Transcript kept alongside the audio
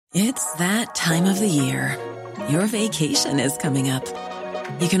It's that time of the year. Your vacation is coming up.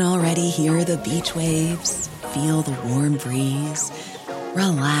 You can already hear the beach waves, feel the warm breeze,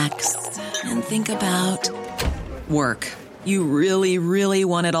 relax, and think about work. You really, really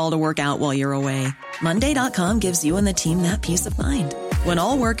want it all to work out while you're away. Monday.com gives you and the team that peace of mind. When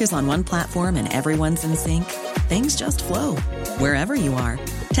all work is on one platform and everyone's in sync, things just flow. Wherever you are,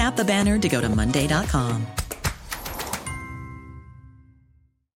 tap the banner to go to Monday.com.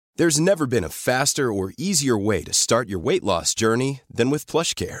 There's never been a faster or easier way to start your weight loss journey than with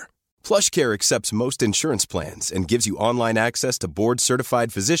PlushCare. PlushCare accepts most insurance plans and gives you online access to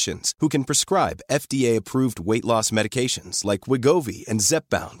board-certified physicians who can prescribe FDA-approved weight loss medications like Wegovy and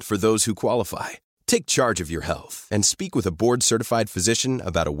Zepbound for those who qualify. Take charge of your health and speak with a board-certified physician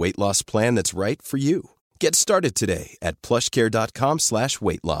about a weight loss plan that's right for you. Get started today at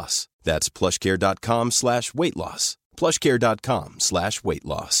plushcare.com/weight loss. That's plushcare.com/weight loss. plushcare.com/weight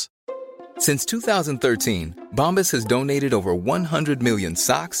loss. Since 2013, Bombas has donated over 100 million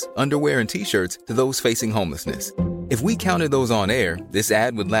socks, underwear, and T-shirts to those facing homelessness. If we counted those on air, this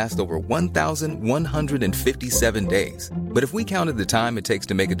ad would last over 1,157 days. But if we counted the time it takes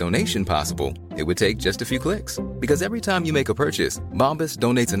to make a donation possible, it would take just a few clicks. Because every time you make a purchase, Bombas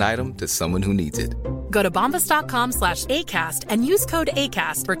donates an item to someone who needs it. Go to bombas.com/ACAST and use code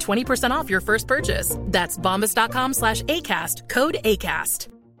ACAST for 20% off your first purchase. That's bombas.com/ACAST, code ACAST.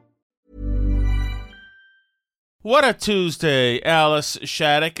 What a Tuesday, Alice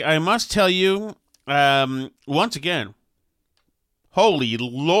Shattuck. I must tell you, once again, holy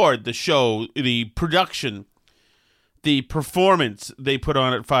Lord, the show, the production, the performance they put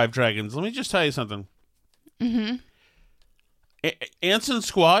on at Five Dragons. Let me just tell you something. Mm-hmm. Anson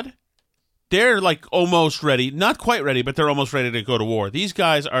Squad, they're like almost ready. Not quite ready, but they're almost ready to go to war. These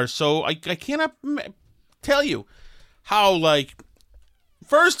guys are so... I cannot tell you how, like...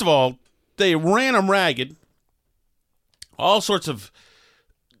 First of all, they ran them ragged. All sorts of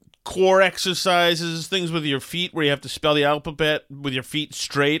core exercises, things with your feet where you have to spell the alphabet with your feet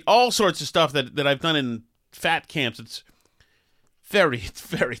straight. All sorts of stuff that I've done in fat camps. It's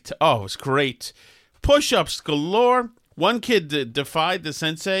it's great. Push-ups galore. One kid defied the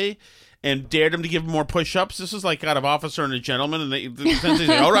sensei and dared him to give him more push-ups. This is like out of Officer and a Gentleman. And the sensei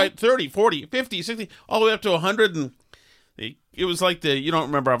said, all right, 30, 40, 50, 60, all the way up to 100. And it was like you don't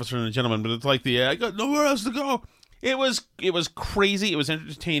remember Officer and a Gentleman, but it's like I got nowhere else to go. It was crazy. It was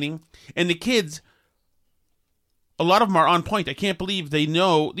entertaining. And the kids, a lot of them are on point. I can't believe they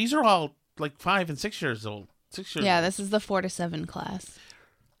know. These are all like 5 and 6 years old. Yeah, this is the 4 to 7 class.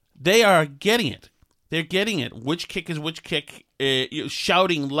 They are getting it. They're getting it. Which kick is which kick.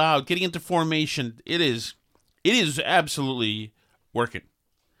 Shouting loud, getting into formation. It is absolutely working.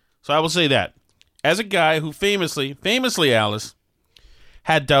 So I will say that. As a guy who famously, Alice,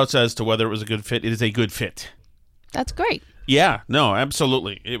 had doubts as to whether it was a good fit, it is a good fit. That's great. Yeah, no,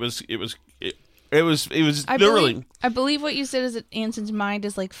 absolutely. It was literally. I believe what you said is that Anson's mind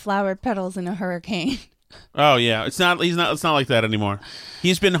is like flower petals in a hurricane. Oh yeah, it's not like that anymore.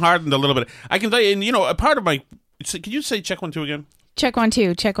 He's been hardened a little bit. I can tell you, and a part of my. Can you say check 1 2 again? Check 1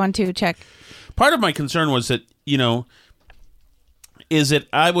 2. Check 1 2. Check. Part of my concern was that is that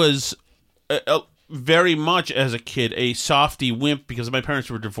I was very much as a kid a softy wimp because my parents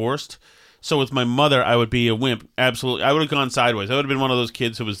were divorced. So with my mother, I would be a wimp. Absolutely. I would have gone sideways. I would have been one of those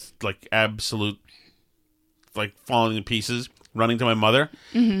kids who was like absolute, like falling to pieces, running to my mother.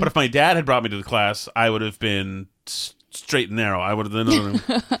 Mm-hmm. But if my dad had brought me to the class, I would have been straight and narrow. I would have been.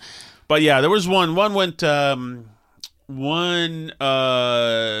 But yeah, there was one. One went. One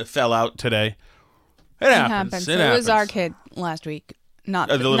fell out today. It happens. It was our kid last week. Not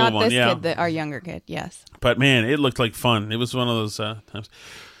the little not one, this yeah. kid, our younger kid. Yes. But man, it looked like fun. It was one of those times.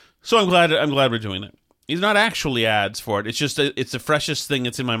 So I'm glad we're doing it. These are not actually ads for it. It's just it's the freshest thing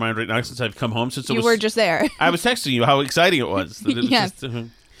that's in my mind right now since I've come home. You were just there. I was texting you how exciting it was. Yes.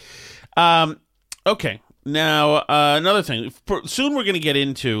 Okay. Now another thing. Soon we're going to get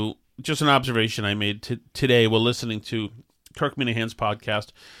into just an observation I made today while listening to Kirk Minahan's podcast,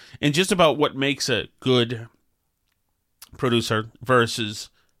 and just about what makes a good producer versus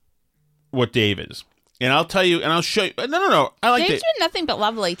what Dave is. And I'll tell you, and I'll show you. No. I like Dave's been nothing but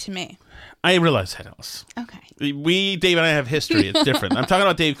lovely to me. I realize that, Alice. Okay. Dave and I have history. It's different. I'm talking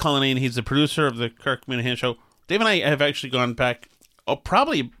about Dave Cullinane. He's the producer of the Kirk Minahan Show. Dave and I have actually gone back,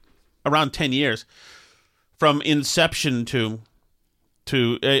 probably around 10 years, from inception to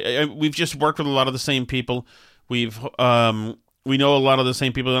we've just worked with a lot of the same people. We know a lot of the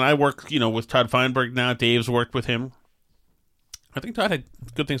same people, and I work, with Todd Feinberg now. Dave's worked with him. I think Todd had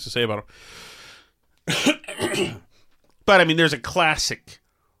good things to say about him. But I mean, there's a classic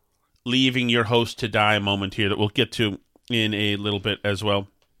leaving your host to die moment here that we'll get to in a little bit as well.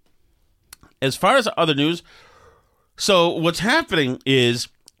 As far as other news, so what's happening is,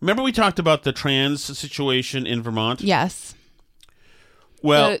 remember we talked about the trans situation in Vermont? Yes.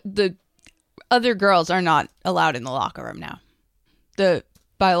 Well, the other girls are not allowed in the locker room now. The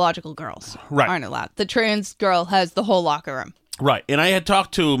biological girls aren't allowed. The trans girl has the whole locker room. Right. And I had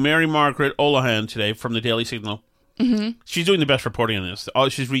talked to Mary Margaret Olahan today from the Daily Signal. Mm-hmm. She's doing the best reporting on this.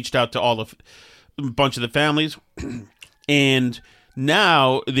 She's reached out to a bunch of the families. And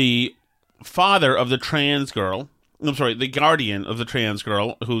now the father of the trans girl, the guardian of the trans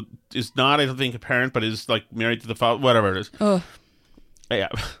girl, who is not, I don't think, a parent, but is like married to the father, whatever it is. Oh. Yeah.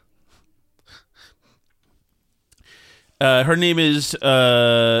 Her name is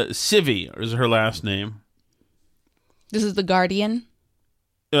Civi, is her last name. This is the guardian?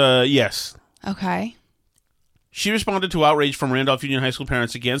 Yes. Okay. She responded to outrage from Randolph Union High School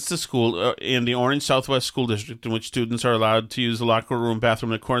parents against the school in the Orange Southwest School District, in which students are allowed to use the locker room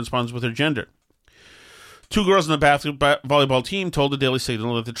bathroom that corresponds with their gender. Two girls on the volleyball team told the Daily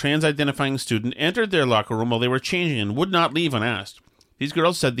Signal that the trans-identifying student entered their locker room while they were changing and would not leave unasked. These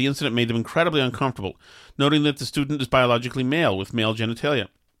girls said the incident made them incredibly uncomfortable, noting that the student is biologically male with male genitalia.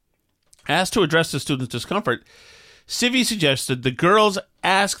 Asked to address the student's discomfort, Civi suggested the girls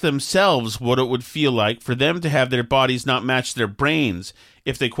ask themselves what it would feel like for them to have their bodies not match their brains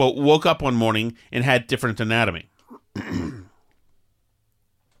if they, quote, woke up one morning and had different anatomy.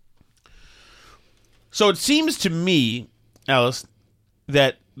 So it seems to me, Alice,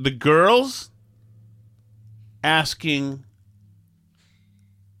 that the girls asking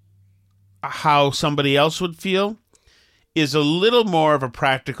how somebody else would feel is a little more of a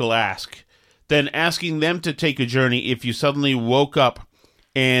practical ask than asking them to take a journey if you suddenly woke up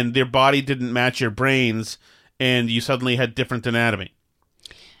and their body didn't match your brains and you suddenly had different anatomy.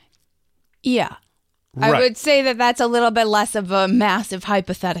 Yeah. Right. I would say that that's a little bit less of a massive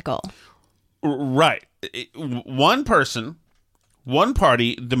hypothetical. Right. One person, one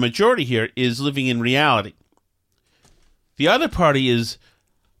party, the majority here is living in reality. The other party is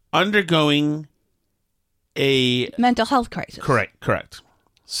undergoing a mental health crisis. Correct.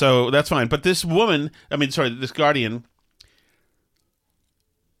 So that's fine. But this woman, this guardian.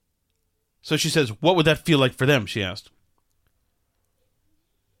 So she says, what would that feel like for them? She asked.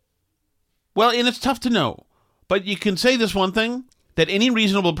 Well, and it's tough to know. But you can say this one thing, that any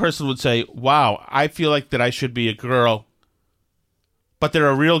reasonable person would say, wow, I feel like that I should be a girl. But there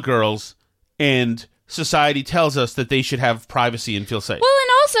are real girls, and society tells us that they should have privacy and feel safe. Well, and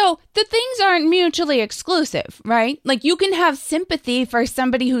also, the things aren't mutually exclusive, right? Like, you can have sympathy for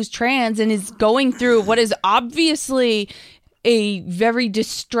somebody who's trans and is going through what is obviously a very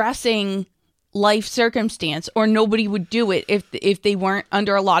distressing life circumstance, or nobody would do it if they weren't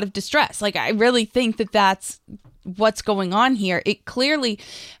under a lot of distress. Like, I really think that that's what's going on here. It clearly,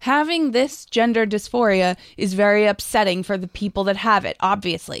 having this gender dysphoria is very upsetting for the people that have it.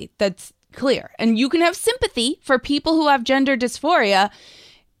 Obviously, that's clear. And you can have sympathy for people who have gender dysphoria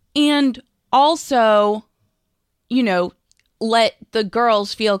and also, let the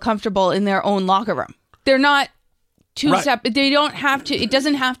girls feel comfortable in their own locker room. They're not two separate. They don't have to, it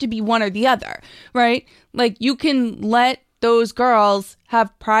doesn't have to be one or the other, right? Like, you can let those girls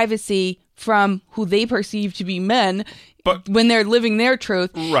have privacy from who they perceive to be men, but when they're living their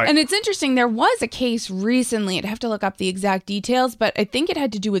truth. Right. And it's interesting, there was a case recently, I'd have to look up the exact details, but I think it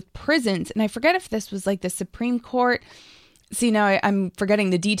had to do with prisons. And I forget if this was like the Supreme Court. See, now I'm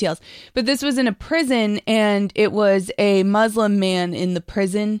forgetting the details. But this was in a prison, and it was a Muslim man in the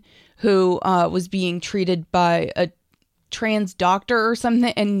prison who was being treated by a trans doctor or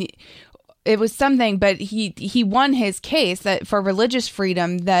something. And it was something, but he won his case that for religious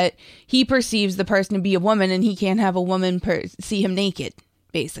freedom, that he perceives the person to be a woman and he can't have a woman see him naked,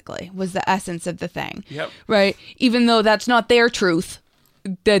 basically, was the essence of the thing. Yep. Right? Even though that's not their truth,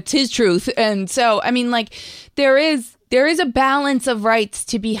 that's his truth. And so, I mean, like, there is a balance of rights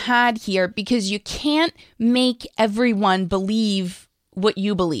to be had here, because you can't make everyone believe what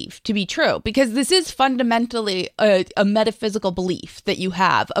you believe to be true, because this is fundamentally a metaphysical belief that you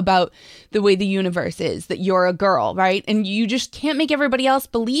have about the way the universe is, that you're a girl, right? And you just can't make everybody else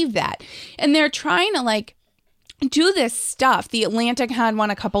believe that. And they're trying to do this stuff. The Atlantic had one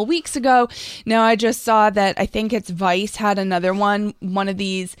a couple weeks ago. Now I just saw that I think it's Vice had another one of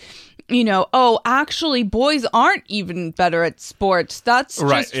these actually boys aren't even better at sports. That's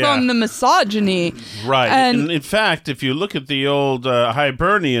just from the misogyny. Right. And in fact, if you look at the old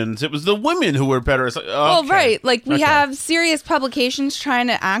Hibernians, it was the women who were better. Well, right. Like we have serious publications trying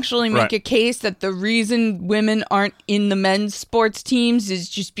to actually make a case that the reason women aren't in the men's sports teams is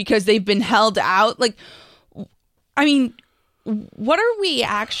just because they've been held out. Like, I mean, what are we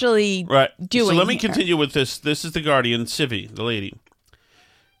actually doing? So let me continue with this. This is the Guardian, Civi, the lady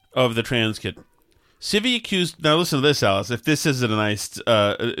of the trans kid. Civi accused... Now listen to this, Alice, if this isn't a nice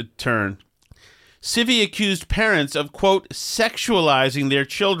turn. Civi accused parents of, quote, sexualizing their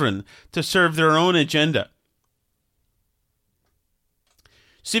children to serve their own agenda.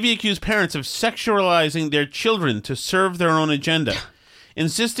 Civi accused parents of sexualizing their children to serve their own agenda,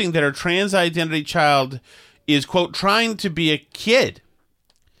 insisting that her trans identity child is, quote, trying to be a kid,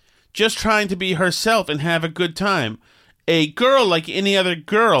 just trying to be herself and have a good time. A girl like any other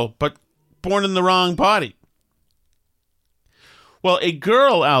girl, but born in the wrong body. Well, a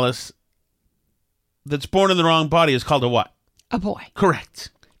girl, Alice, that's born in the wrong body is called a what? A boy.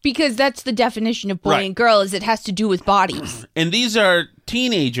 Correct. Because that's the definition of boy and girl, is it has to do with bodies. And these are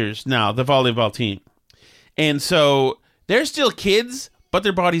teenagers now, the volleyball team. And so they're still kids, but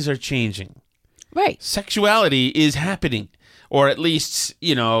their bodies are changing. Right. Sexuality is happening. Or at least,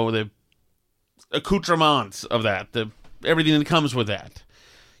 the accoutrements of that, everything that comes with that.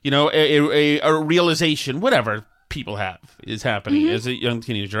 A realization, whatever people have, is happening as a young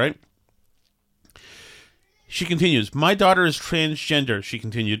teenager, right? She continues, my daughter is transgender, she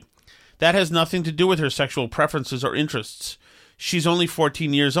continued. That has nothing to do with her sexual preferences or interests. She's only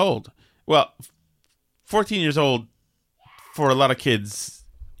 14 years old. Well, 14 years old for a lot of kids.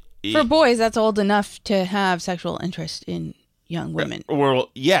 For boys, that's old enough to have sexual interest in young women. Well,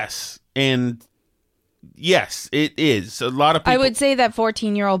 yes. And yes, it is. A lot of people... I would say that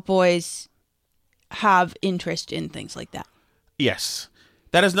 14-year-old boys have interest in things like that. Yes.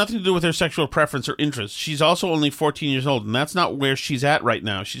 That has nothing to do with her sexual preference or interest. She's also only 14 years old, and that's not where she's at right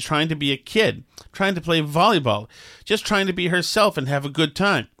now. She's trying to be a kid, trying to play volleyball, just trying to be herself and have a good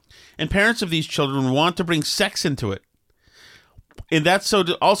time. And parents of these children want to bring sex into it. And that's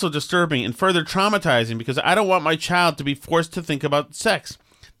also disturbing and further traumatizing, because I don't want my child to be forced to think about sex.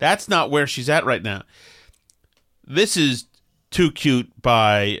 That's not where she's at right now. This is too cute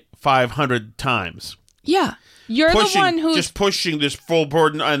by 500 times. Yeah. You're the one who's... Just pushing this full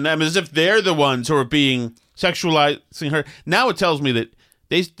burden on them as if they're the ones who are being sexualizing her. Now it tells me that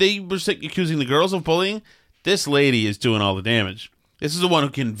they were accusing the girls of bullying. This lady is doing all the damage. This is the one who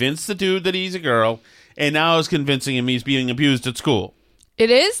convinced the dude that he's a girl, and now is convincing him he's being abused at school.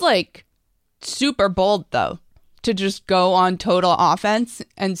 It is, super bold, though, to just go on total offense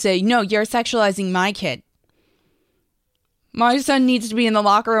and say, no, you're sexualizing my kid. My son needs to be in the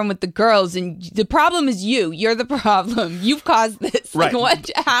locker room with the girls, and the problem is you. You're the problem. You've caused this. Right. What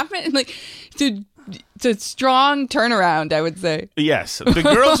happened? It's a strong turnaround, I would say. Yes. The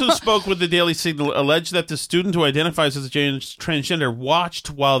girls who spoke with the Daily Signal alleged that the student who identifies as transgender watched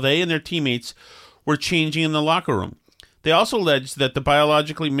while they and their teammates were changing in the locker room. They also alleged that the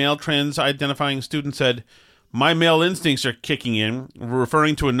biologically male trans-identifying student said, my male instincts are kicking in,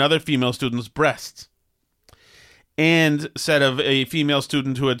 referring to another female student's breasts. And said of a female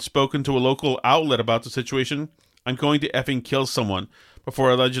student who had spoken to a local outlet about the situation, I'm going to effing kill someone, before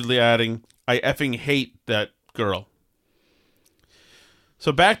allegedly adding, I effing hate that girl.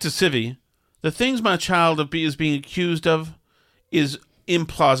 So back to Civi. The things my child is being accused of is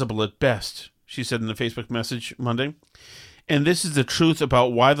implausible at best, she said in a Facebook message Monday. And this is the truth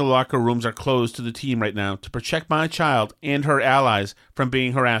about why the locker rooms are closed to the team right now, to protect my child and her allies from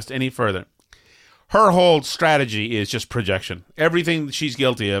being harassed any further. Her whole strategy is just projection. Everything she's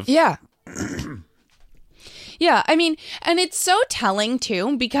guilty of. Yeah. Yeah, I mean, and it's so telling,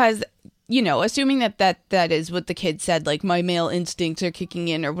 too, because, assuming that is what the kid said, my male instincts are kicking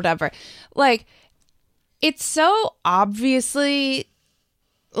in or whatever. It's so obviously,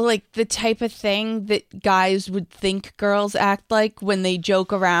 the type of thing that guys would think girls act like when they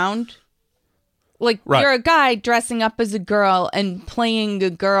joke around. Right. You're a guy dressing up as a girl and playing a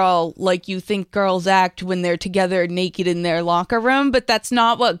girl like you think girls act when they're together naked in their locker room, but that's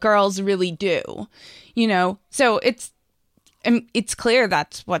not what girls really do, So it's clear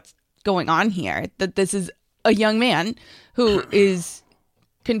that's what's going on here, that this is a young man who is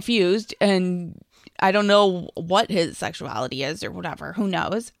confused, and I don't know what his sexuality is or whatever, who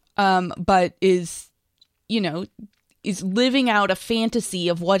knows, but is living out a fantasy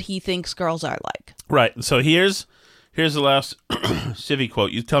of what he thinks girls are like. Right. So here's the last Civi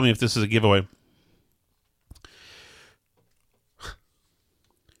quote. You tell me if this is a giveaway.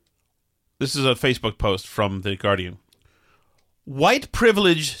 This is a Facebook post from The Guardian. White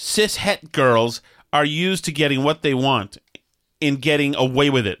privileged cis-het girls are used to getting what they want in getting away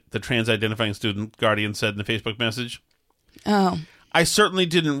with it, the trans-identifying student Guardian said in the Facebook message. Oh. I certainly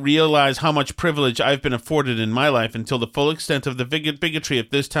didn't realize how much privilege I've been afforded in my life until the full extent of the bigotry of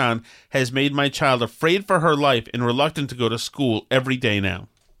this town has made my child afraid for her life and reluctant to go to school every day now.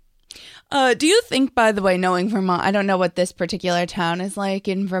 Do you think, by the way, knowing Vermont, I don't know what this particular town is like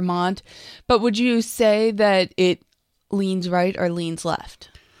in Vermont, but would you say that it leans right or leans left?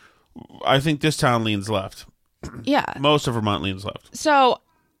 I think this town leans left. Yeah. Most of Vermont leans left. So,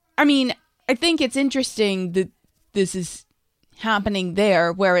 I mean, I think it's interesting that this is happening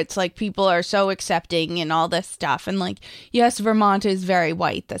there where it's like people are so accepting and all this stuff. And like, yes, Vermont is very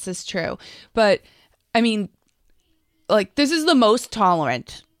white. This is true. But, I mean, like, this is the most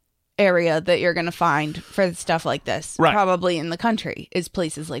tolerant area that you're going to find for stuff like this, right, probably in the country, is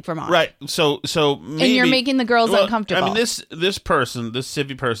places like Vermont. Right. So maybe, and you're making the girls uncomfortable. I mean, this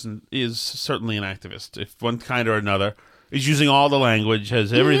civvy person is certainly an activist, if one kind or another. Is using all the language,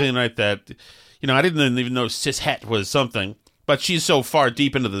 has everything like that. You know, I didn't even know cis-het was something, but she's so far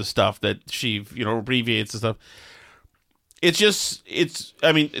deep into this stuff that she, you know, abbreviates and stuff.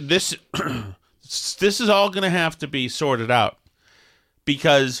 I mean, this is all going to have to be sorted out,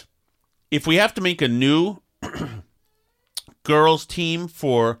 because if we have to make a new girls team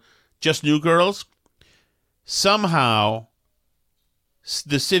for just new girls, somehow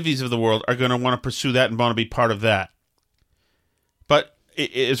the civvies of the world are going to want to pursue that and want to be part of that. But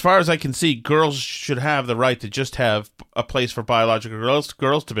as far as I can see, girls should have the right to just have a place for biological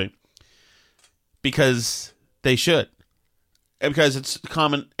girls to be. Because they should. And because it's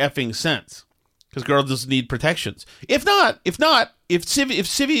common effing sense. Because girls just need protections. If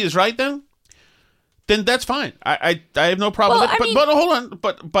Civvy is right, then that's fine. I have no problem with it. But hold on.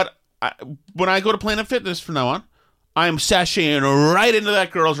 But when I go to Planet Fitness from now on, I am sashaying right into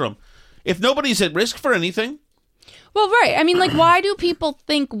that girl's room. If nobody's at risk for anything. Well, right. I mean, like, why do people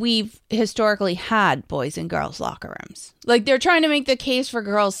think we've historically had boys and girls locker rooms? Like, they're trying to make the case for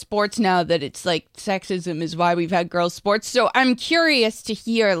girls' sports now that it's like sexism is why we've had girls' sports. So I'm curious to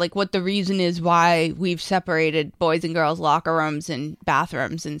hear, like, what the reason is why we've separated boys and girls' locker rooms and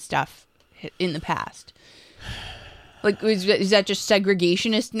bathrooms and stuff in the past. Like, is that just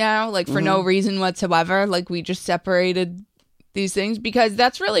segregationist now? Like, for no reason whatsoever? Like, we just separated these things? Because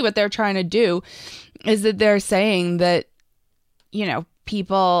that's really what they're trying to do, is that they're saying that, you know,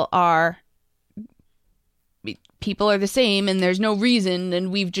 people are the same and there's no reason,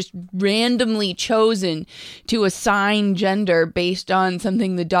 and we've just randomly chosen to assign gender based on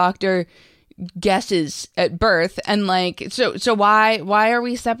something the doctor guesses at birth. And like, so why are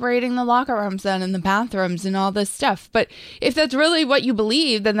we separating the locker rooms then and the bathrooms and all this stuff? But if that's really what you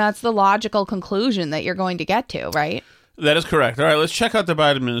believe, then that's the logical conclusion that you're going to get to, right? That is correct. All right, let's check out the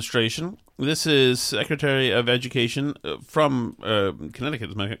Biden administration. This is Secretary of Education from Connecticut,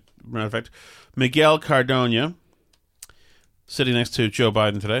 as a matter of fact, Miguel Cardona, sitting next to Joe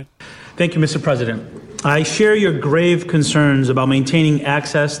Biden today. Thank you, Mr. President. I share your grave concerns about maintaining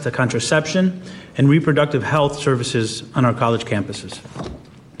access to contraception and reproductive health services on our college campuses,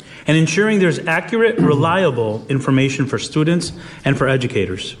 and ensuring there's accurate, reliable information for students and for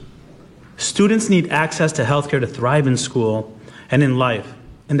educators. Students need access to health care to thrive in school and in life,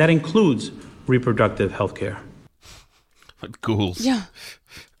 and that includes reproductive health care. What ghouls. Yeah.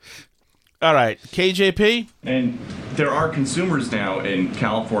 All right, KJP? And there are consumers now in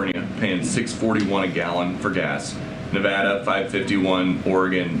California paying $6.41 a gallon for gas. Nevada, $5.51,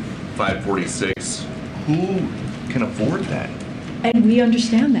 Oregon, $5.46. Who can afford that? And we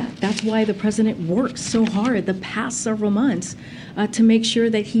understand that. That's why the president worked so hard the past several months to make sure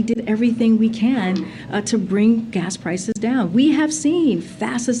that he did everything we can to bring gas prices down. We have seen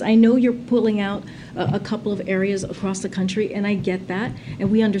fastest. I know you're pulling out a couple of areas across the country, and I get that.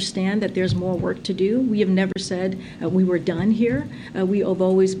 And we understand that there's more work to do. We have never said we were done here. We have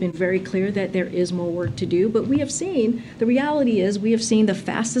always been very clear that there is more work to do. But we have seen, the reality is, we have seen the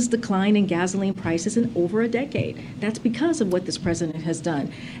fastest decline in gasoline prices in over a decade. That's because of what this president has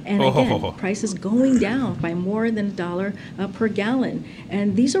done. And again, prices going down by more than $1 per gallon.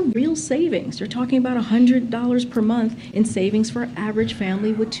 And these are real savings. You're talking about $100 per month in savings for an average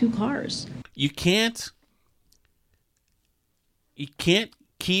family with 2 cars. You can't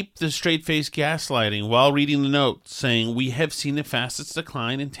keep the straight-faced gaslighting while reading the note saying we have seen the fastest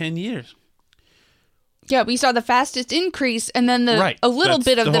decline in 10 years. Yeah, we saw the fastest increase and then a little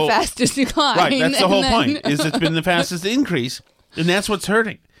bit of the fastest decline. Right, that's the whole point, is it's been the fastest increase, and that's what's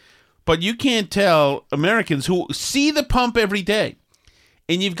hurting. But you can't tell Americans who see the pump every day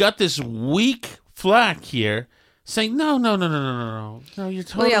And you've got this weak flack here saying, no, you're totally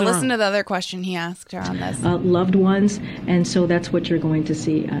Well, yeah, listen wrong. to the other question he asked her on this. Loved ones, and so that's what you're going to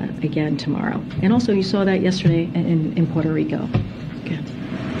see again tomorrow. And also, you saw that yesterday in Puerto Rico. Okay.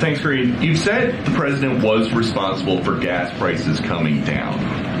 Thanks, Karine. You've said the president was responsible for gas prices coming down.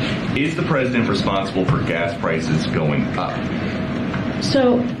 Is the president responsible for gas prices going up?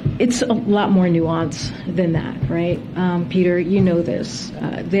 So it's a lot more nuanced than that, right? Peter, you know this.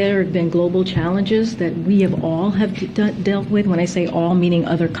 There have been global challenges that we have dealt with. When I say all, meaning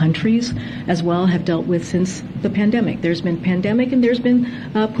other countries as well, have dealt with since the pandemic. There's been pandemic and there's been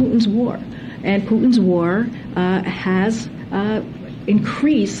Putin's war. And Putin's war has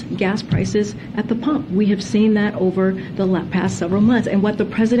increase gas prices at the pump. We have seen that over the past several months. And what the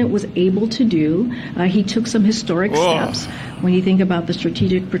president was able to do, he took some historic steps when you think about the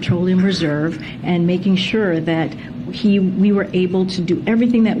Strategic Petroleum Reserve and making sure that we were able to do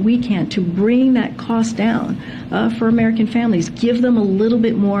everything that we can to bring that cost down for American families, give them a little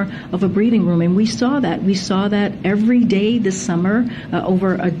bit more of a breathing room. And we saw that. We saw that every day this summer,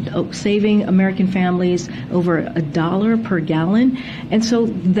 saving American families over $1 per gallon. And so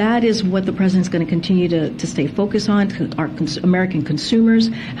that is what the president's going to continue to stay focused on, to our American consumers.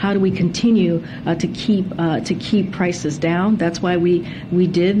 How do we continue to keep prices down? That's why we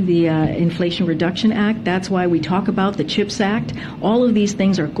did the Inflation Reduction Act. That's why we talk about the CHIPS Act. All of these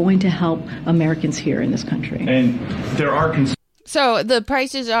things are going to help Americans here in this country. And there are So the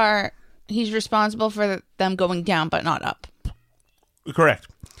prices he's responsible for them going down, but not up. Correct.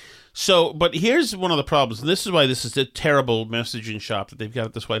 So, but here's one of the problems, and this is why this is a terrible messaging shop that they've got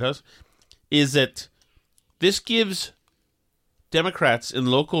at this White House, is that this gives Democrats in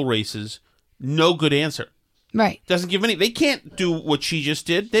local races no good answer. Right. Doesn't give any. They can't do what she just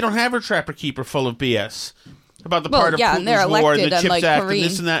did. They don't have her trapper keeper full of BS about the part of and they're Putin's war and the elected, CHIPS unlike Act Karine. and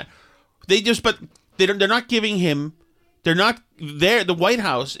this and that. They're not giving him. They're not there. The White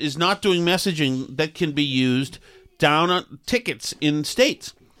House is not doing messaging that can be used down on tickets in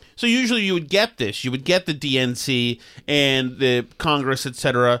states. So usually you would get this. You would get the DNC and the Congress,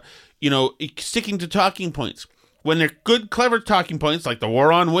 etc., sticking to talking points. When they're good, clever talking points, like the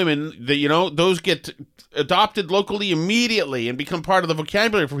war on women, those get adopted locally immediately and become part of the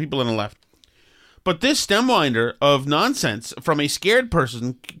vocabulary for people on the left. But this stemwinder of nonsense from a scared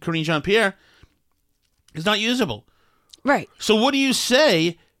person, Karine Jean-Pierre, is not usable. Right. So what do you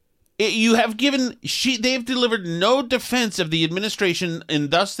say? You have given they have delivered no defense of the administration and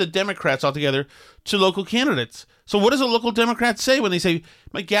thus the Democrats altogether to local candidates. So what does a local Democrat say when they say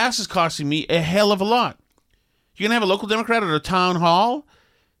my gas is costing me a hell of a lot? You're gonna have a local Democrat at a town hall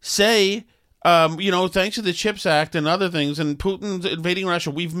say, thanks to the CHIPS Act and other things and Putin's invading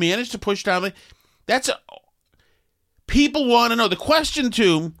Russia, we've managed to push down. People want to know. The question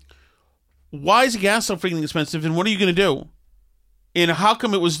too: why is gas so freaking expensive, and what are you going to do? And how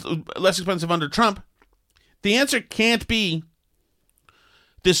come it was less expensive under Trump? The answer can't be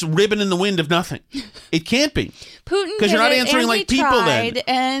this ribbon in the wind of nothing. It can't be. Putin because you're not answering like people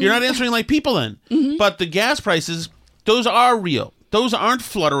then. You're not answering like people then. Mm-hmm. But the gas prices, those are real. Those aren't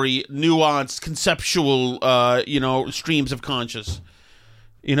fluttery, nuanced, conceptual, streams of consciousness,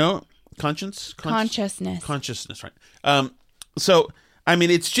 right? So, I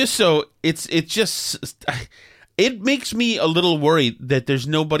mean, it's just so it makes me a little worried that there's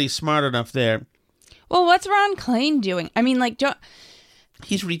nobody smart enough there. Well, what's Ron Klain doing? I mean,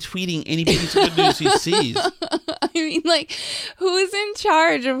 he's retweeting any piece of good news he sees. I mean, who's in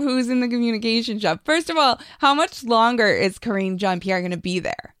charge of who's in the communication shop? First of all, how much longer is Karine Jean-Pierre going to be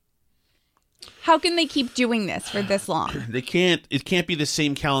there? How can they keep doing this for this long? They can't. It can't be the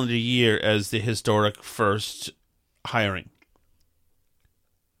same calendar year as the historic first hiring.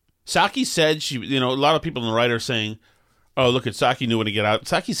 Psaki said a lot of people in the right are saying, oh, look at Psaki knew when to get out.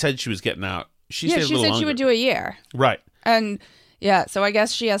 Psaki said she was getting out. She said she would do a year. Right. And so I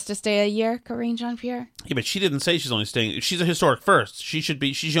guess she has to stay a year, Karine Jean-Pierre? Yeah, but she didn't say she's only staying. She's a historic first. She's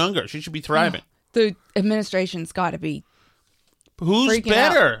younger. She should be thriving. The administration's got to be Who's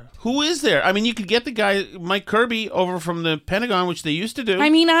better? Who is there? I mean, you could get the guy, Mike Kirby, over from the Pentagon, which they used to do. I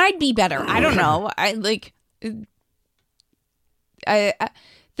mean, I'd be better. I don't know.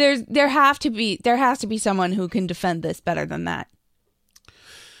 There has to be someone who can defend this better than that.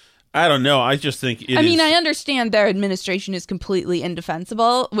 I don't know. I just think I understand their administration is completely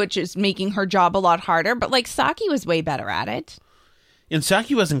indefensible, which is making her job a lot harder. But Psaki was way better at it. And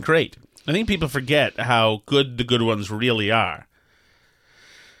Psaki wasn't great. I think people forget how good the good ones really are.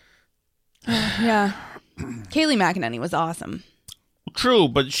 Yeah. Kayleigh McEnany was awesome. True,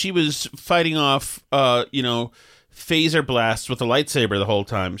 but she was fighting off, phaser blasts with a lightsaber the whole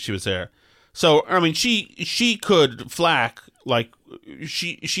time she was there. So I mean, she could flack like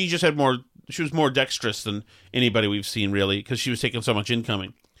she just had more. She was more dexterous than anybody we've seen, really, because she was taking so much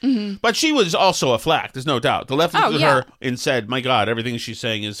incoming. Mm-hmm. But she was also a flack. There's no doubt. The left looked at her and said, "My God, everything she's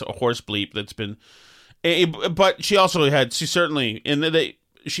saying is a horse bleep." That's been. But she also had. She certainly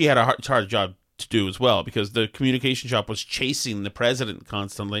she had a hard job to do as well, because the communication shop was chasing the president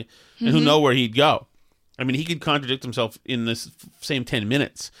constantly, and who know where he'd go. I mean, he could contradict himself in this same 10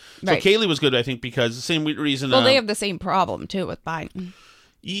 minutes. Right. So Kayleigh was good, I think, because the same reason. Well, they have the same problem too with Biden.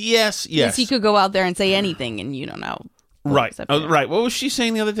 Yes. Because he could go out there and say anything, and you don't know. Right. Right. What was she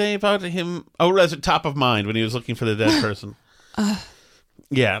saying the other day about him? Oh, as a top of mind when he was looking for the dead person.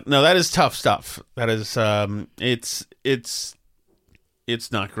 Yeah. No, that is tough stuff. That is.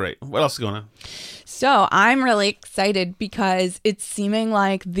 It's not great. What else is going on? So I'm really excited because it's seeming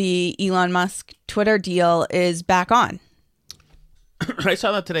like the Elon Musk Twitter deal is back on. I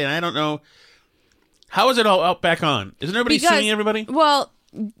saw that today, and I don't know. How is it all out back on? Isn't everybody suing everybody? Well,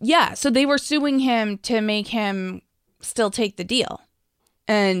 yeah. So they were suing him to make him still take the deal.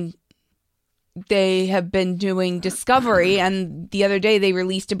 And they have been doing discovery. And the other day they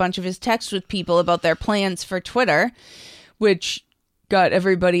released a bunch of his texts with people about their plans for Twitter, which got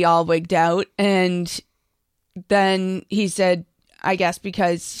everybody all wigged out. And then he said, I guess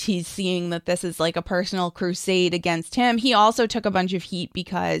because he's seeing that this is like a personal crusade against him, he also took a bunch of heat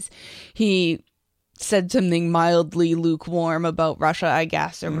because he said something mildly lukewarm about Russia, I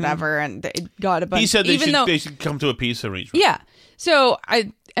guess, or whatever, and it got a bunch. He said they should come to a peace arrangement. Yeah. So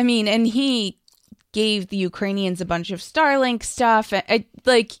I mean, and he gave the Ukrainians a bunch of Starlink stuff.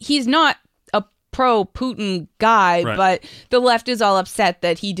 Like, he's not a pro-Putin guy, right. But the left is all upset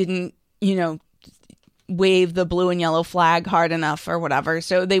that he didn't, wave the blue and yellow flag hard enough or whatever.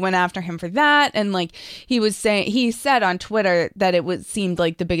 So they went after him for that. And like he said on Twitter that it seemed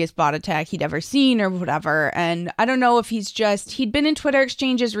like the biggest bot attack he'd ever seen or whatever. And I don't know if he'd been in Twitter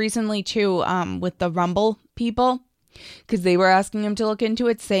exchanges recently too, with the Rumble people, because they were asking him to look into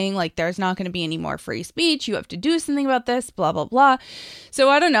it, saying like, there's not going to be any more free speech. You have to do something about this, blah, blah, blah. So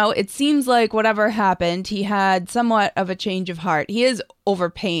I don't know. It seems like whatever happened, he had somewhat of a change of heart. He is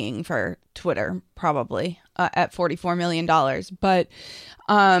overpaying for Twitter, probably at $44 million.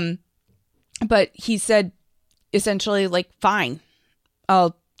 But he said essentially like, fine,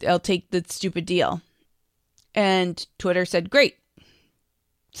 I'll take the stupid deal. And Twitter said, great,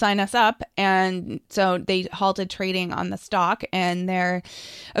 sign us up. And so they halted trading on the stock, and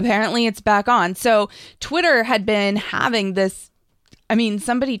apparently it's back on. So Twitter had been having this. I mean,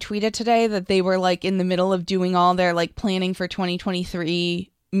 somebody tweeted today that they were like in the middle of doing all their like planning for 2023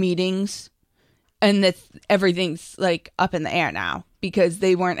 meetings, and that everything's like up in the air now because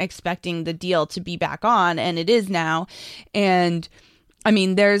they weren't expecting the deal to be back on, and it is now. And I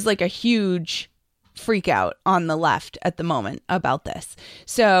mean, there's like a huge freak out on the left at the moment about this.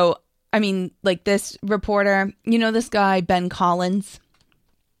 So, I mean, like this reporter, this guy, Ben Collins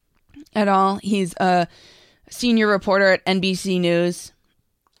at all? He's a senior reporter at NBC News.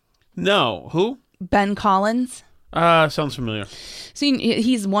 No. Who? Ben Collins. Sounds familiar.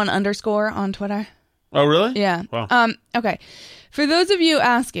 He's _1 on Twitter. Oh, really? Yeah. Wow. Okay. For those of you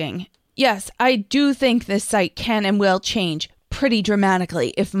asking, yes, I do think this site can and will change pretty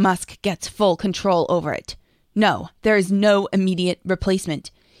dramatically if Musk gets full control over it. No, there is no immediate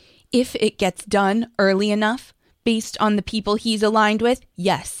replacement. If it gets done early enough, based on the people he's aligned with,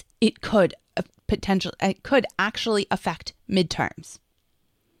 yes, it could actually affect midterms.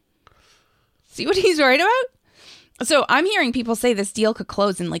 See what he's worried about? So I'm hearing people say this deal could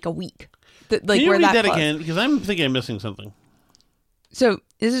close in like a week. Can you read that again? Because I'm thinking I'm missing something. So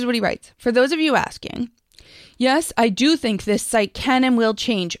this is what he writes. For those of you asking, yes, I do think this site can and will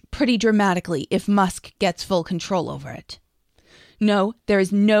change pretty dramatically if Musk gets full control over it. No, there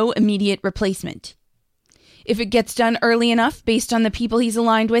is no immediate replacement. If it gets done early enough, based on the people he's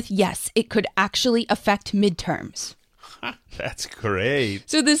aligned with, yes, it could actually affect midterms. That's great.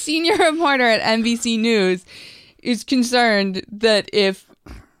 So the senior reporter at NBC News is concerned that if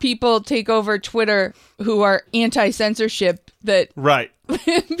people take over Twitter who are anti-censorship, that right.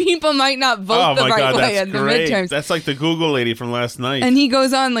 people might not vote the right way in the midterms. That's like the Google lady from last night. And he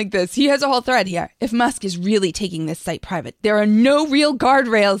goes on like this. He has a whole thread here. If Musk is really taking this site private, there are no real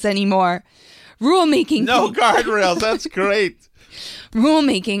guardrails anymore. Rulemaking. No guardrails. That's great.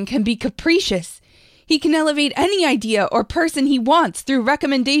 Rulemaking can be capricious. He can elevate any idea or person he wants through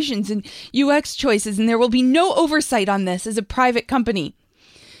recommendations and UX choices, and there will be no oversight on this as a private company.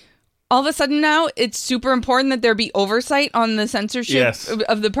 All of a sudden now, it's super important that there be oversight on the censorship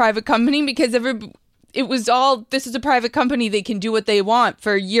of the private company, because it was all, this is a private company. They can do what they want.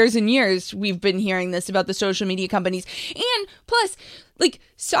 For years and years, we've been hearing this about the social media companies. And plus, like,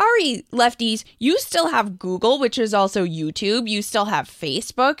 sorry, lefties, you still have Google, which is also YouTube. You still have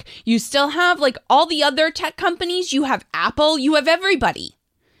Facebook. You still have, like, all the other tech companies. You have Apple. You have everybody.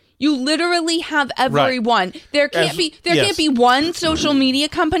 You literally have everyone. Right. There can't be one social media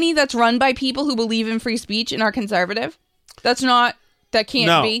company that's run by people who believe in free speech and are conservative. That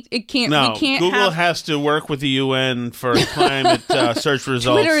can't be. It can't. No. We can't. Google has to work with the UN for climate search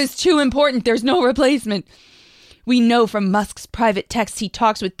results. Twitter is too important. There's no replacement. We know from Musk's private texts he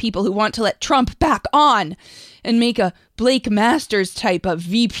talks with people who want to let Trump back on and make a Blake Masters type of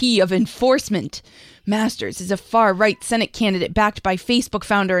VP of enforcement. Masters is a far-right Senate candidate backed by Facebook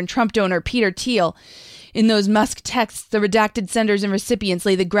founder and Trump donor Peter Thiel. In those Musk texts, the redacted senders and recipients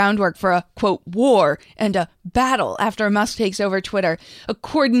lay the groundwork for a, quote, war and a battle after Musk takes over Twitter, a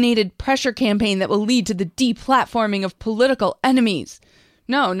coordinated pressure campaign that will lead to the deplatforming of political enemies.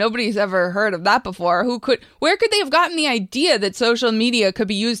 No, nobody's ever heard of that before. Where could they have gotten the idea that social media could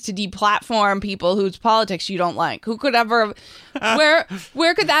be used to deplatform people whose politics you don't like? Who could ever, where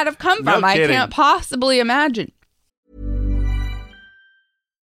could that have come from? I can't possibly imagine.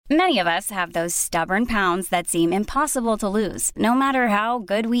 Many of us have those stubborn pounds that seem impossible to lose, no matter how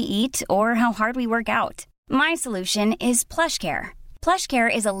good we eat or how hard we work out. My solution is PlushCare.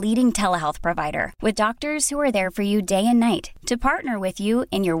 PlushCare is a leading telehealth provider with doctors who are there for you day and night to partner with you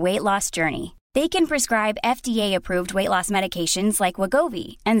in your weight loss journey. They can prescribe FDA-approved weight loss medications like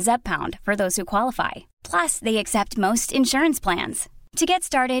Wegovy and Zepbound for those who qualify. Plus, they accept most insurance plans. To get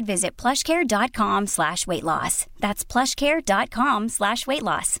started, visit plushcare.com/weightloss. That's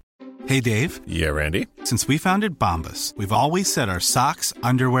plushcare.com/weightloss. Hey, Dave. Yeah, Randy. Since we founded Bombas, we've always said our socks,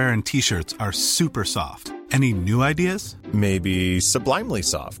 underwear, and T-shirts are super soft. Any new ideas? Maybe sublimely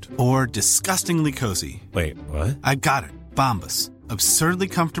soft. Or disgustingly cozy. Wait, what? I got it. Bombas. Absurdly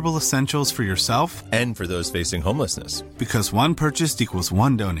comfortable essentials for yourself and for those facing homelessness. Because one purchased equals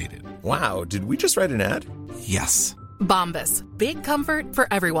one donated. Wow, did we just write an ad? Yes. Bombas. Big comfort for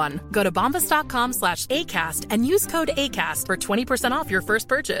everyone. Go to bombas.com/ACAST and use code ACAST for 20% off your first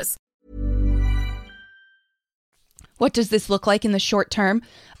purchase. What does this look like in the short term?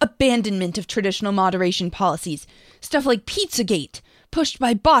 Abandonment of traditional moderation policies. Stuff like Pizzagate, pushed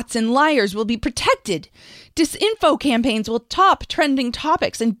by bots and liars, will be protected. Disinfo campaigns will top trending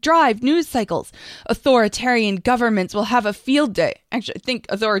topics and drive news cycles. Authoritarian governments will have a field day. Actually, I think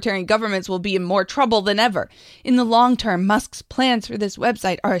authoritarian governments will be in more trouble than ever. In the long term, Musk's plans for this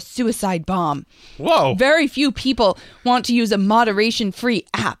website are a suicide bomb. Whoa. Very few people want to use a moderation-free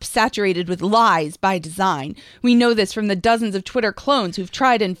app saturated with lies by design. We know this from the dozens of Twitter clones who've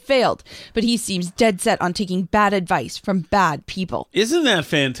tried and failed, but he seems dead set on taking bad advice from bad people. Isn't that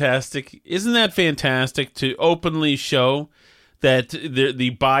fantastic? Isn't that fantastic to openly show that the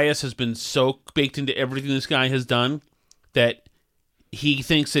bias has been so baked into everything this guy has done that he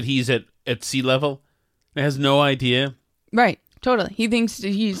thinks that he's at sea level and has no idea? Right, totally. He thinks that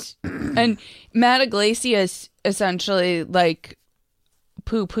he's... And Matt Iglesias essentially, like,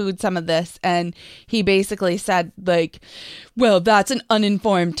 poo-pooed some of this, and he basically said, like, well, that's an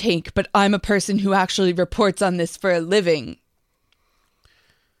uninformed take, but I'm a person who actually reports on this for a living.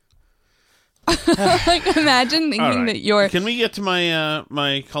 Like, imagine thinking that you're... Can we get to my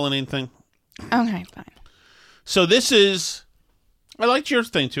my Cullinane thing? Okay, fine. So this is... I liked your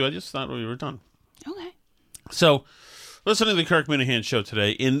thing, too. I just thought we were done. Okay. So, listening to the Kirk Minahan show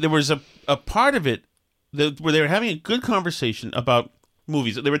today, and there was a part of it where they were having a good conversation about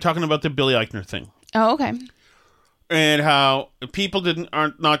movies. They were talking about the Billy Eichner thing. Oh, okay. And how people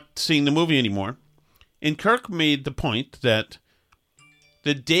aren't not seeing the movie anymore. And Kirk made the point that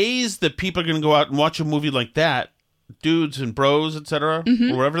the days that people are going to go out and watch a movie like that, Dudes and Bros, etc.,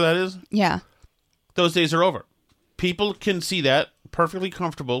 or wherever that is, yeah, those days are over. People can see that perfectly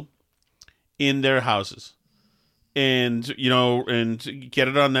comfortable in their houses. And, and get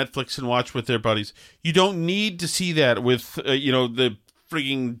it on Netflix and watch with their buddies. You don't need to see that with, the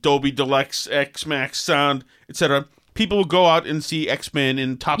freaking Dolby Deluxe, X-Max sound, etc. People will go out and see X-Men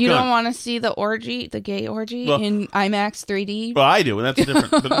in Top Gun. You don't want to see the gay orgy in IMAX 3D? Well, I do, and that's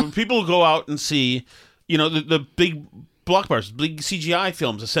different. But when people go out and see, the big blockbusters, big CGI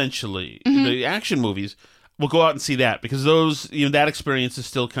films, essentially, the action movies, will go out and see that because those, that experience is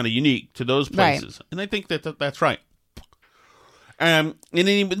still kind of unique to those places. Right. And I think that's right. And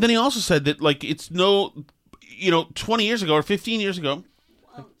then he also said that, like, it's 20 years ago or 15 years ago.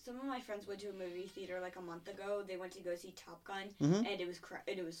 Some of my friends went to a movie theater like a month ago. They went to go see Top Gun, and it was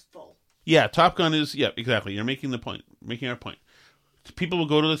full. Yeah, Top Gun is, exactly. You're making our point. people will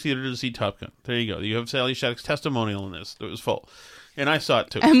go to the theater to see Top Gun. There you go. You have Sally Shattuck's testimonial in this. It was full. And I saw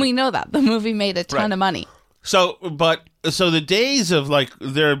it too. And we know that. The movie made a ton of money. So the days of like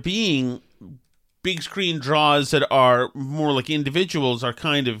there being big screen draws that are more like individuals are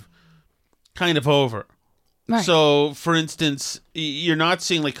kind of over. Right. So, for instance, you're not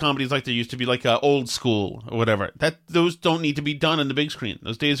seeing like comedies like there used to be, like Old School or whatever. Those don't need to be done on the big screen.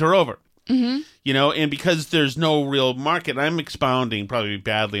 Those days are over. Mm-hmm. You know, and because there's no real market, I'm expounding probably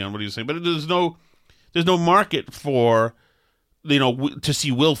badly on what he's saying, but there's no market for, you know, to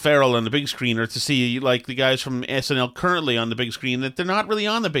see Will Ferrell on the big screen or to see like the guys from SNL currently on the big screen, that they're not really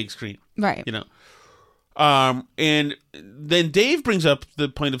on the big screen. Right. You know. And then Dave brings up the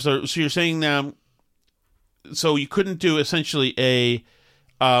point of, so you're saying now, so you couldn't do essentially a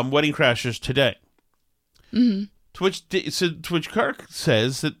Wedding Crashers today. Mm-hmm. To which Kirk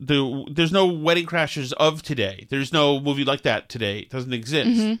says that there's no Wedding Crashers of today. There's no movie like that today. It doesn't exist.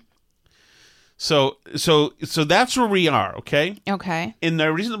 Mm-hmm. So that's where we are, okay? Okay. And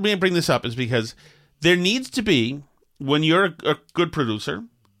the reason we bring this up is because there needs to be, when you're a good producer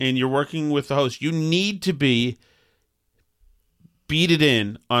and you're working with the host, you need to be beaded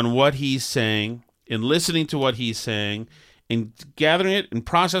in on what he's saying and listening to what he's saying and gathering it and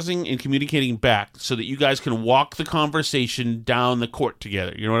processing and communicating back so that you guys can walk the conversation down the court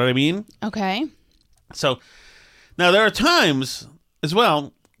together. You know what I mean? Okay. So now there are times as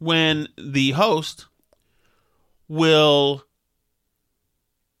well when the host will,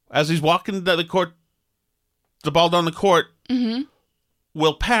 as he's walking down the court, the ball down the court, mm-hmm.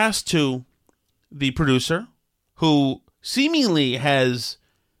 will pass to the producer who seemingly has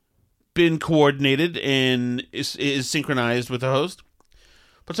been coordinated and is synchronized with the host.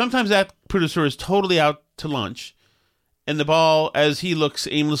 But sometimes that producer is totally out to lunch, and the ball, as he looks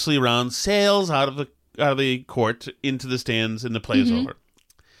aimlessly around, sails out of the court into the stands, and the play is over.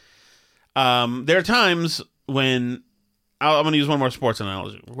 There are times when I'm going to use one more sports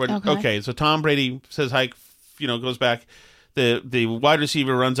analogy. Okay, so Tom Brady says hi, goes back. The wide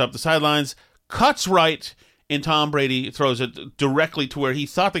receiver runs up the sidelines, cuts right, and Tom Brady throws it directly to where he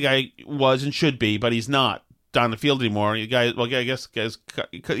thought the guy was and should be, but he's not down the field anymore. I guess because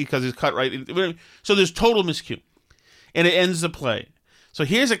he's cut right. So there's total miscue, and it ends the play. So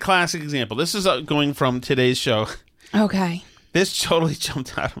here's a classic example. This is going from today's show. Okay. This totally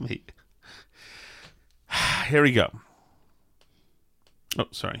jumped out of me. Here we go. Oh,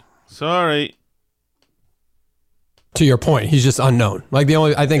 sorry. To your point, he's just unknown. Like the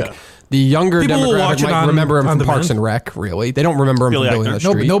younger people demographic might remember him from Parks and Rec, really. They don't remember him from Billy on the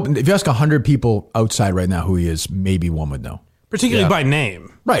Street. No, if you ask 100 people outside right now who he is, maybe one would know. Particularly by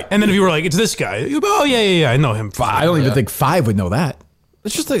name. Right. And then if you were like, it's this guy, you'd be, oh, yeah, I know him. I don't even think 5 would know that.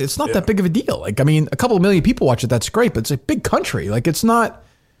 It's just it's not that big of a deal. Like, I mean, a couple of million people watch it, that's great, but it's a big country. Like, it's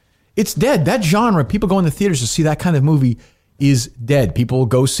dead. That genre, people go in the theaters to see that kind of movie is dead. People will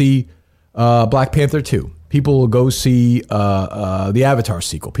go see Black Panther 2. People will go see the Avatar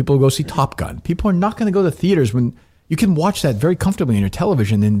sequel. People will go see Top Gun. People are not going to go to theaters when you can watch that very comfortably on your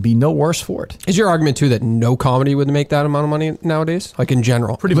television and be no worse for it. Is your argument, too, that no comedy would make that amount of money nowadays? Like, in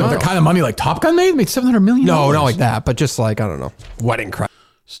general? Pretty much. The kind of money like Top Gun made $700 million. No, not like that, but just like, I don't know, Wedding Crashers.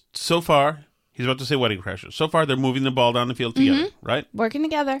 So far, he's about to say Wedding Crashers. So far, they're moving the ball down the field together, right? Working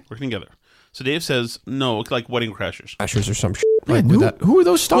together. So Dave says, no, it's like Wedding Crashers. Crashers or some shit. Like who are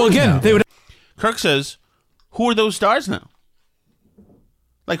those stars? Well, again, now? Kirk says, who are those stars now?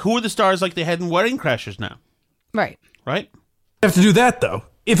 Like, who are the stars like they had in Wedding Crashers now? Right. Right? You have to do that, though.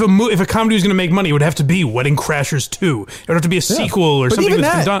 If a comedy was going to make money, it would have to be Wedding Crashers 2. It would have to be a sequel or something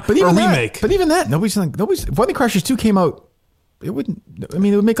that's been done, or a remake. But even that, nobody's if Wedding Crashers 2 came out, it would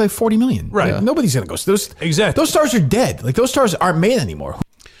make like $40 million. Right. Yeah. Nobody's going to go see those. Exactly. Those stars are dead. Like, those stars aren't made anymore.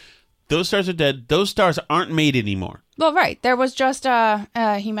 Those stars are dead. Those stars aren't made anymore. Well, right. There was just,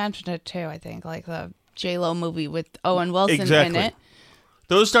 he mentioned it too, I think, like the J-Lo movie with Owen Wilson in it.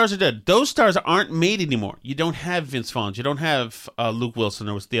 Those stars are dead. Those stars aren't made anymore. You don't have Vince Vaughn. You don't have Luke Wilson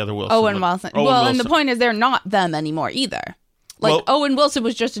or the other Wilson. Owen Wilson. And the point is they're not them anymore either. Like, Owen Wilson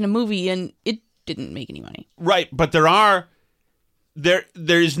was just in a movie and it didn't make any money. Right, but there's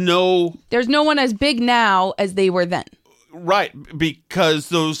no one as big now as they were then. Right, because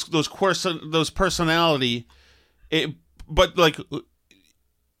those personality,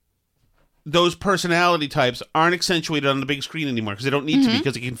 those personality types aren't accentuated on the big screen anymore because they don't need to be,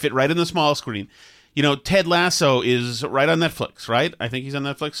 because it can fit right in the small screen. You know, Ted Lasso is right on Netflix, right? I think he's on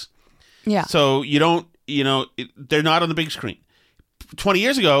Netflix. Yeah. So they're not on the big screen. 20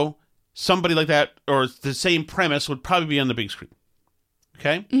 years ago, somebody like that or the same premise would probably be on the big screen.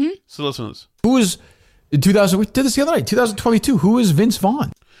 Okay? Mm-hmm. So listen to this. Who is In 2000, we did this the other night. 2022. Who is Vince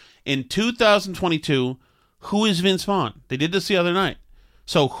Vaughn? In 2022, who is Vince Vaughn? They did this the other night.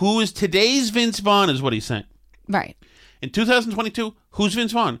 So who is today's Vince Vaughn is what he's saying. Right. In 2022, who's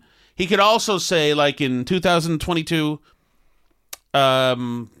Vince Vaughn? He could also say, like, in 2022,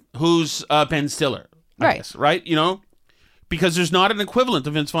 who's Ben Stiller? I guess, right? You know? Because there's not an equivalent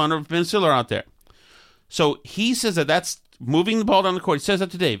of Vince Vaughn or Ben Stiller out there. So he says that that's moving the ball down the court. He says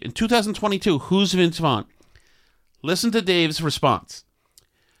that to Dave. In 2022, who's Vince Vaughn? Listen to Dave's response.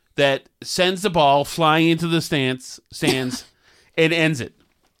 That sends the ball flying into the stands and ends it.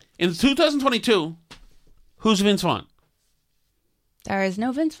 In 2022, who's Vince Vaughn? There is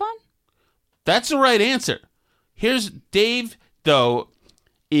no Vince Vaughn? That's the right answer. Here's Dave, though,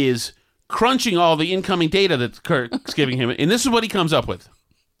 is crunching all the incoming data that Kirk's giving him, and this is what he comes up with.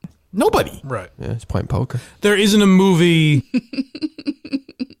 Nobody. Right. Yeah, he's playing poker. There isn't a movie.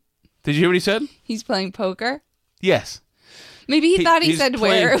 Did you hear what he said? He's playing poker? Yes. Maybe he thought he said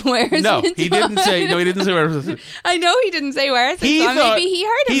where's No, Vince he didn't Vaughn? say. No, he didn't say where. I know he didn't say where's Vince Vaughn. Maybe he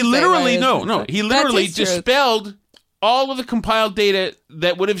heard him. He say literally where's Vince Vaughn. He That's literally his truth. dispelled all of the compiled data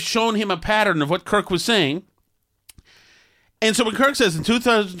that would have shown him a pattern of what Kirk was saying. And so when Kirk says in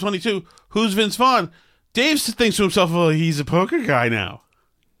 2022, who's Vince Vaughn? Dave thinks to himself, well, he's a poker guy now.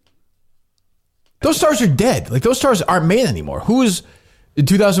 Those stars are dead. Like, those stars aren't made anymore. Who is, in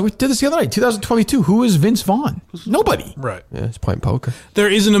 2000, we did this the other night, 2022, who is Vince Vaughn? Nobody. Right. Yeah, he's playing poker. There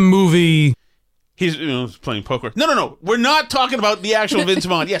isn't a movie. He's playing poker. No. We're not talking about the actual Vince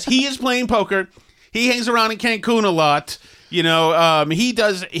Vaughn. Yes, he is playing poker. He hangs around in Cancun a lot. You know, he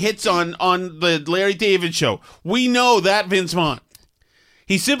does hits on the Larry David show. We know that Vince Vaughn.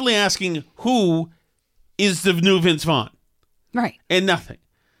 He's simply asking who is the new Vince Vaughn. Right. And nothing.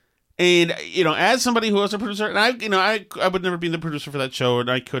 And, you know, as somebody who was a producer, and I would never be the producer for that show,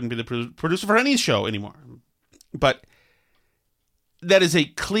 and I couldn't be the producer for any show anymore. But that is a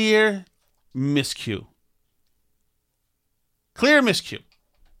clear miscue. Clear miscue.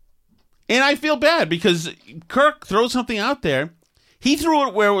 And I feel bad because Kirk throws something out there. He threw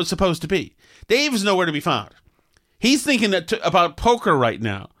it where it was supposed to be. Dave's nowhere to be found. He's thinking about poker right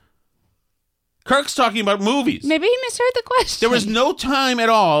now. Kirk's talking about movies. Maybe he misheard the question. There was no time at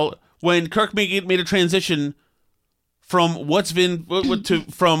all when Kirk made a transition from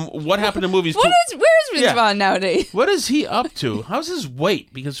from what happened to movies. Where's Vince Vaughn nowadays? What is he up to? How's his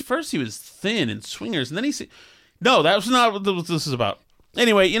weight? Because first he was thin in Swingers, and then no, that was not what this is about.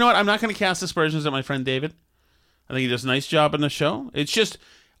 Anyway, you know what? I'm not going to cast aspersions at my friend David. I think he does a nice job on the show. It's just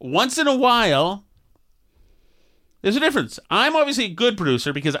once in a while, there's a difference. I'm obviously a good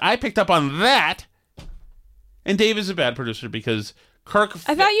producer because I picked up on that, and Dave is a bad producer because Kirk.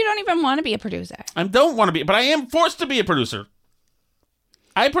 I thought you don't even want to be a producer. I don't want to be, but I am forced to be a producer.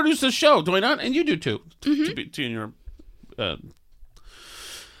 I produce the show, do I not? And you do too. To in your. All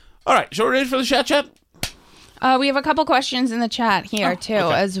right, so we're ready for the chat. We have a couple questions in the chat here too,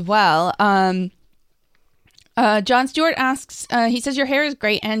 as well. John Stewart asks, he says, your hair is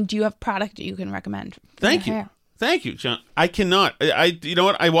great, and do you have product you can recommend? Thank you, John. I cannot. You know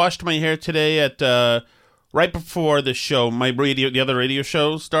what? I washed my hair today at right before the show. The other radio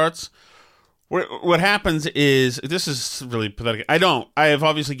show starts. What happens is, this is really pathetic. I have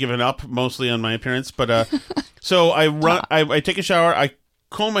obviously given up mostly on my appearance, but so I run. I take a shower. I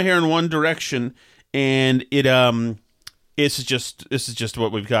comb my hair in one direction. And this is just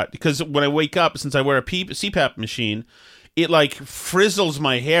what we've got. Because when I wake up, since I wear a CPAP machine, it like frizzles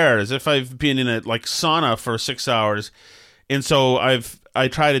my hair as if I've been in a like sauna for 6 hours. And so I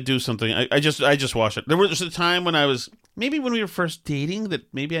try to do something. I just wash it. There was a time when when we were first dating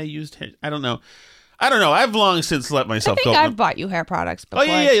that maybe I used hair. I don't know. I've long since let myself go. I think I've bought you hair products before. Oh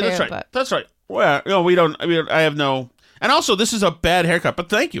yeah, that's right. But... That's right. Well, no, we don't. I mean, I have no. And also, this is a bad haircut, but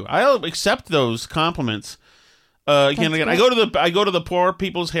thank you. I'll accept those compliments. Again, I go to the poor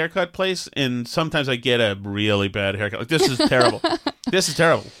people's haircut place, and sometimes I get a really bad haircut. Like, this is terrible. This is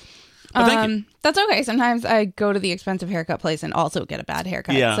terrible. But thank you. That's okay. Sometimes I go to the expensive haircut place and also get a bad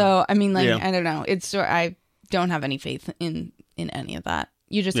haircut. Yeah. So I mean, I don't know. I don't have any faith in any of that.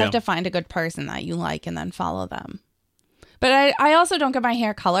 You just have to find a good person that you like and then follow them. But I also don't get my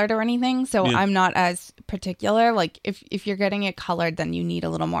hair colored or anything, so I'm not as particular. Like, if you're getting it colored, then you need a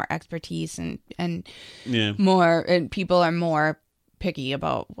little more expertise and more, and people are more picky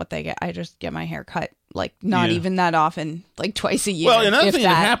about what they get. I just get my hair cut, like, not even that often, like twice a year. Well, another thing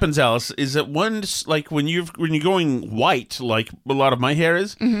that happens, Alice, is that when you're going white, like a lot of my hair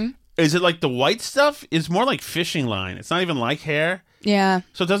is it like the white stuff is more like fishing line. It's not even like hair. Yeah.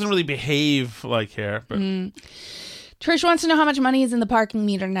 So it doesn't really behave like hair, but... Trish wants to know how much money is in the parking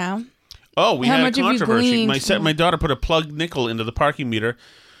meter now. Oh, we How had a much have you controversy. gleaned? My daughter put a plug nickel into the parking meter.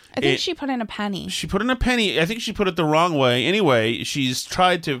 I think she put in a penny. She put in a penny. I think she put it the wrong way. Anyway, she's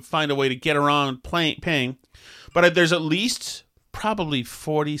tried to find a way to get around paying. But there's at least probably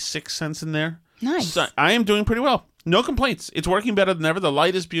 46 cents in there. Nice. So I am doing pretty well. No complaints. It's working better than ever. The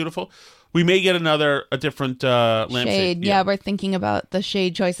light is beautiful. We may get a different lampshade. Shade. Yeah, we're thinking about the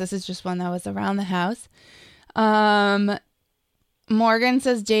shade choice. This is just one that was around the house. Morgan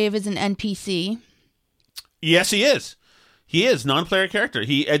says Dave is an NPC. Yes, he is. He is non-player character.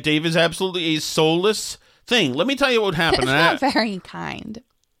 Dave is absolutely a soulless thing. Let me tell you what happened. That's not very kind.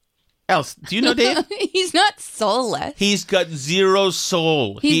 Alice, do you know Dave? He's not soulless. He's got zero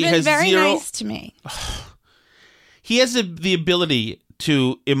soul. He's been very nice to me. He has the ability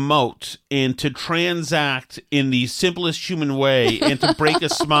to emote and to transact in the simplest human way and to break a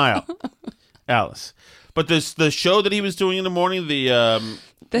smile, Alice. But the show that he was doing in the morning, the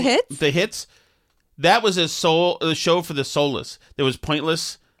hits, that was a show for the soulless. It was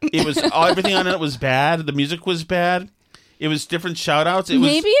pointless. It was everything on it was bad. The music was bad. It was different shout outs.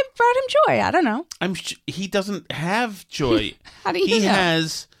 Maybe it brought him joy. I don't know. He doesn't have joy. How do you know?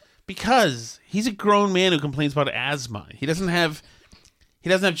 Because he's a grown man who complains about asthma. He doesn't have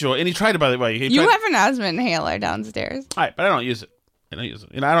joy. And he tried it, by the way. You have an asthma inhaler downstairs. All right, but I don't use it.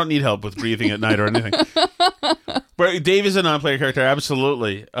 And I don't need help with breathing at night or anything. But Dave is a non-player character,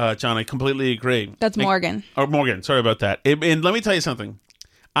 absolutely. John, I completely agree. That's Morgan. Morgan, sorry about that. And let me tell you something.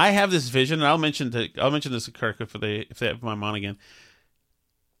 I have this vision, and I'll mention this to Kirk if they have him on again.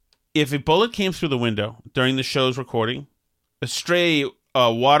 If a bullet came through the window during the show's recording, a stray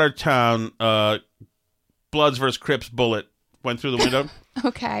Watertown Bloods vs. Crips bullet went through the window.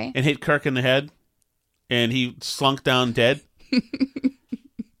 Okay. And hit Kirk in the head, and he slunk down dead.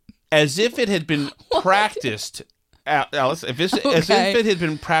 As if it had been practiced, Alice, as if it had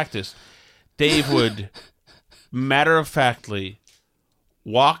been practiced, Dave would matter-of-factly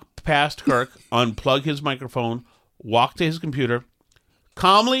walk past Kirk, unplug his microphone, walk to his computer,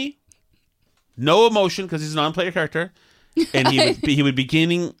 calmly, no emotion because he's a non-player character, and he would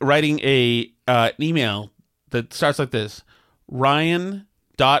begin writing an email that starts like this: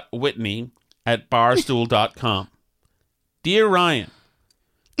 Ryan.Whitney@barstool.com. Dear Ryan,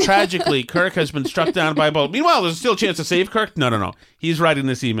 tragically, Kirk has been struck down by a bullet. Meanwhile, there's still a chance to save Kirk? No. He's writing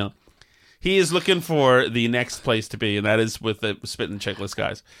this email. He is looking for the next place to be, and that is with the Spittin' Chickless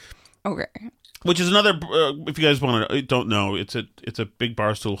guys. Okay. Which is another, if you guys don't know, it's a big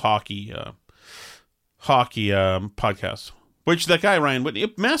Barstool hockey podcast. Which that guy, Ryan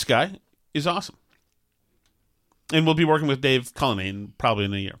Whitney, Mass guy, is awesome. And we'll be working with Dave Cullinane probably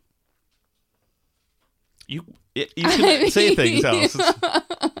in a year. You can say things, Alice.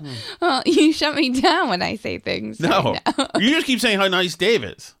 Well, you shut me down when I say things. No, right you just keep saying how nice Dave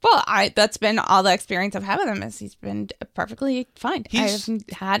is. Well, that's been all the experience I've had with him. Is he's been perfectly fine. I haven't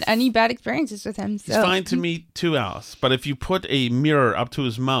had any bad experiences with him. So. He's fine to me too, Alice. But if you put a mirror up to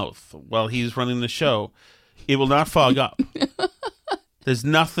his mouth while he's running the show, it will not fog up. There's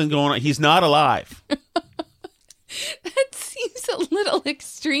nothing going on. He's not alive. That seems a little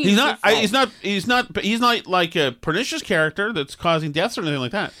extreme. He's not like a pernicious character that's causing deaths or anything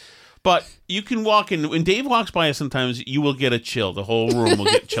like that. But you can walk in. When Dave walks by us, sometimes you will get a chill. The whole room will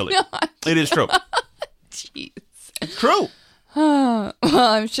get chilly. It is true. Jeez. It's true. Well,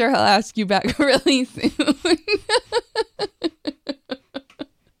 I'm sure he'll ask you back really soon.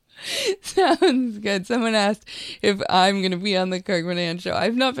 Sounds good. Someone asked if I'm going to be on the Kirk Minahan show.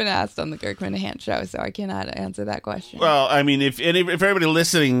 I've not been asked on the Kirk Minahan show, so I cannot answer that question. Well, I mean, if everybody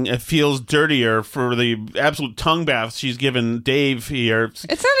listening feels dirtier for the absolute tongue baths she's given Dave here, it's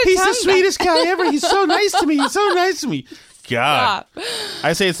not a he's tongue the sweetest guy ever. He's so nice to me. He's so nice to me. God, Stop.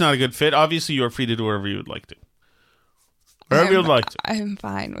 I say it's not a good fit. Obviously, you're free to do whatever you would like to. Wherever you'd like to. I'm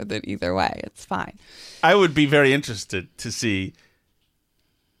fine with it either way. It's fine. I would be very interested to see.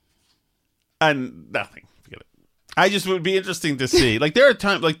 And nothing. Forget it. I just would be interesting to see. Like there are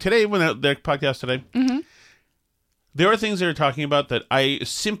times, like today when their podcast today, there are things they're talking about that I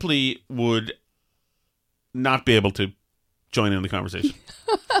simply would not be able to join in the conversation.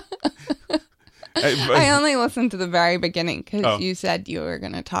 I only listened to the very beginning because you said you were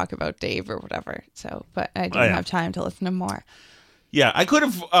going to talk about Dave or whatever. So, but I didn't have time to listen to more. Yeah, I could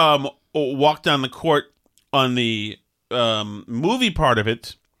have walked down the court on the movie part of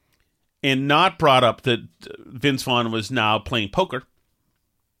it. And not brought up that Vince Vaughn was now playing poker.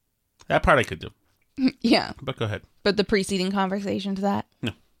 That part I could do. Yeah. But go ahead. But the preceding conversation to that?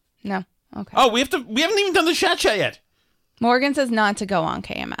 No. Okay. Oh, we haven't even done the chat yet. Morgan says not to go on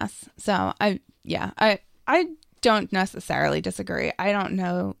KMS. So I don't necessarily disagree. I don't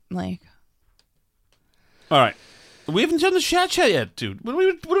know, like, All right. We haven't done the chat yet, dude. What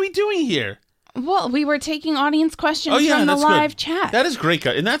are we doing here? Well, we were taking audience questions from the live chat. That is great.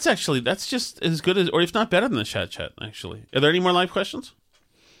 And that's just as good as, or if not better than the chat, actually. Are there any more live questions?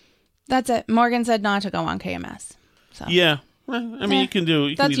 That's it. Morgan said not to go on KMS. So. Yeah. Well, I mean, you can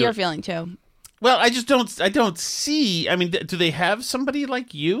do... That's your feeling, too. Well, I don't see... I mean, do they have somebody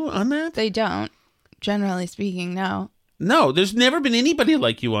like you on that? They don't. Generally speaking, no. No, there's never been anybody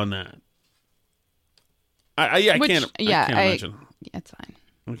like you on that. I can't imagine. It's fine.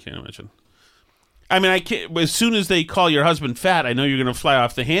 I can't imagine. I mean, I can't. As soon as they call your husband fat, I know you're going to fly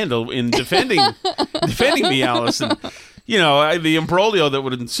off the handle in defending me, Allison. You know, the imbroglio that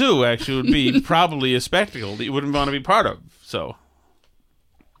would ensue actually would be probably a spectacle that you wouldn't want to be part of. So,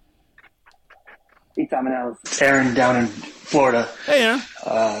 hey, Tom and Alice, Aaron down in Florida. Hey, Aaron.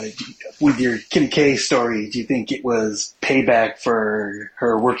 With your Kim K story, do you think it was payback for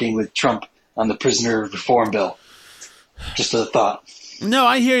her working with Trump on the prisoner reform bill? Just a thought. No,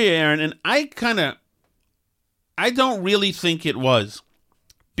 I hear you, Aaron, and I don't really think it was,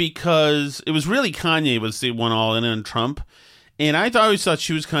 because it was really Kanye was the one all in on Trump, and I always thought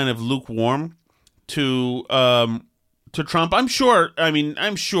she was kind of lukewarm to Trump. I'm sure. I mean,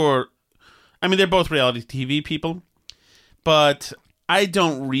 they're both reality TV people, but I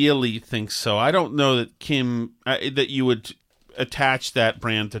don't really think so. I don't know that Kim that you would attach that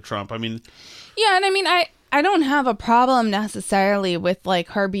brand to Trump. I mean, yeah, and I mean, I don't have a problem necessarily with like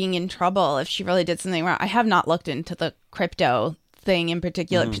her being in trouble if she really did something wrong. I have not looked into the crypto thing in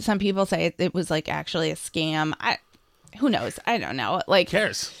particular. Some people say it was like actually a scam. Who knows? I don't know. Like, who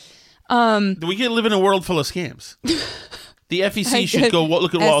cares? We can live in a world full of scams. The FEC should go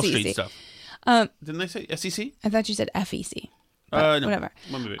look at Wall Street stuff. Didn't I say SEC? I thought you said FEC. No. Whatever.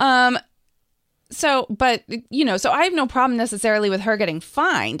 Well, so, but you know, so I have no problem necessarily with her getting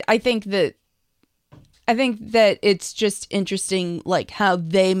fined. I think that it's just interesting, like, how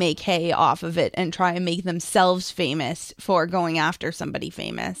they make hay off of it and try and make themselves famous for going after somebody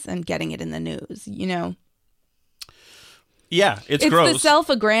famous and getting it in the news, you know? Yeah, it's gross. It's the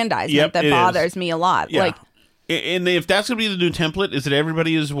self-aggrandizement that bothers me a lot. Yeah. Like, and if that's going to be the new template, is that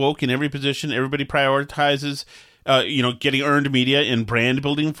everybody is woke in every position, everybody prioritizes, getting earned media and brand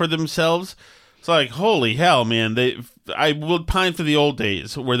building for themselves. It's like, holy hell, man. I would pine for the old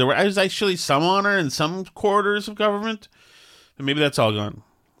days where there was actually some honor in some quarters of government. And maybe that's all gone.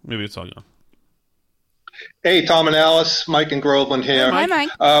 Maybe it's all gone. Hey, Tom and Alice, Mike and Groveland here. Hi,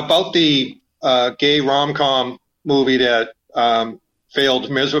 Mike. About the gay rom-com movie that failed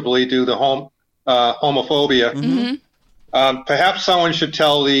miserably due to homophobia. Mm-hmm. Perhaps someone should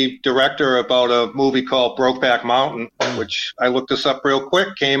tell the director about a movie called Brokeback Mountain, which I looked this up real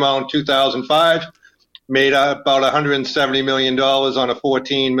quick, came out in 2005, made about $170 million on a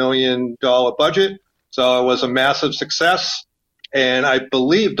 $14 million budget. So it was a massive success. And I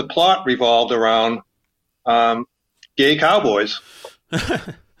believe the plot revolved around gay cowboys.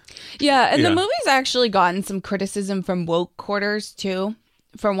 Yeah, and the movie's actually gotten some criticism from woke quarters, too.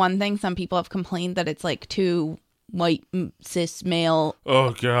 For one thing, some people have complained that it's like too white cis male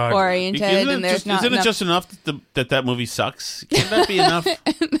oriented, and there's not isn't enough... it just enough that movie sucks? Can that be enough?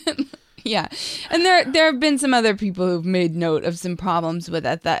 Yeah, and there have been some other people who've made note of some problems with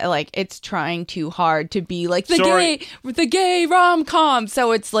it, that like it's trying too hard to be like the gay rom-com,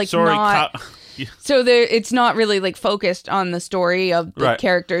 so it's like so it's not really like focused on the story of the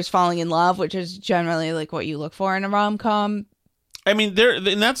characters falling in love, which is generally like what you look for in a rom-com. I mean,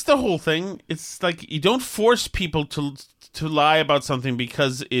 and that's the whole thing. It's like you don't force people to lie about something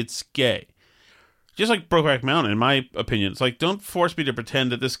because it's gay. Just like Brokeback Mountain, in my opinion. It's like, don't force me to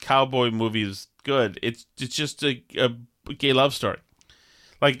pretend that this cowboy movie is good. It's just a gay love story.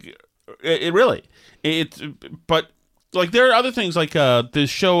 Like, it really. But, like, there are other things, like the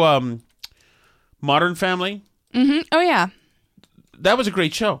show Modern Family. Mm-hmm. Oh, yeah. That was a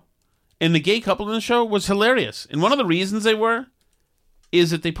great show. And the gay couple in the show was hilarious. And one of the reasons they were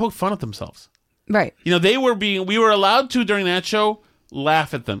is that they poked fun at themselves. Right. You know, we were allowed to, during that show,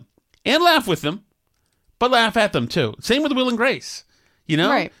 laugh at them. And laugh with them. But laugh at them, too. Same with Will and Grace. You know?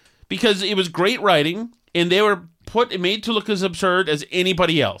 Right. Because it was great writing, and they were made to look as absurd as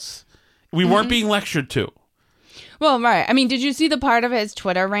anybody else. We weren't being lectured to. Well, right. I mean, did you see the part of his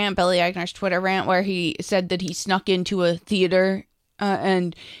Twitter rant, Billy Eichner's Twitter rant, where he said that he snuck into a theater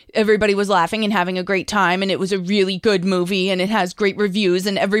and everybody was laughing and having a great time, and it was a really good movie, and it has great reviews,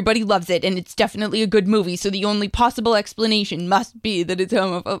 and everybody loves it, and it's definitely a good movie, so the only possible explanation must be that it's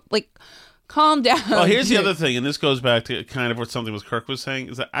homophobic. Like, calm down. Well, here's the other thing, and this goes back to kind of what something Kirk was saying,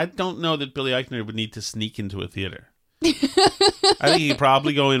 is that I don't know that Billy Eichner would need to sneak into a theater. I think he'd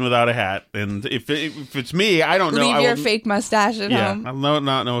probably go in without a hat. And if it's me, I don't know. Leave your fake mustache at home. I'll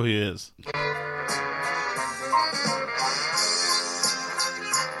not know who he is.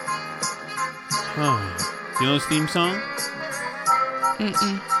 Oh. Do you know his theme song?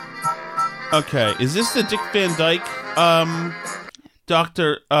 Mm-mm. Okay, is this the Dick Van Dyke?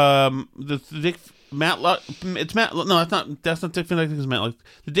 Doctor, the Dick Matlock. It's Matt. No, that's not. That's not Dick Van Dyke. It's Matlock.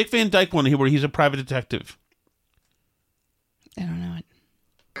 The Dick Van Dyke one where he's a private detective. I don't know it.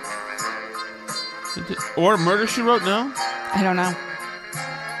 Or Murder, She Wrote? No? I don't know.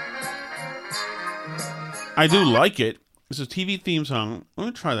 I do like it. It's a TV theme song. Let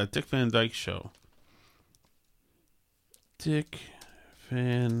me try that Dick Van Dyke Show. Dick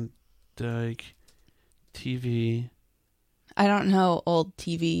Van Dyke TV. I don't know old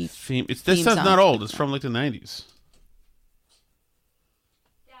TV theme. This stuff's not old. It's from like the 90s.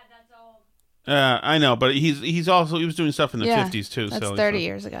 I know, but he was doing stuff in the 50s too. That's so 30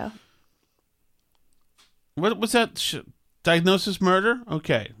 years ago. What was that? Diagnosis Murder?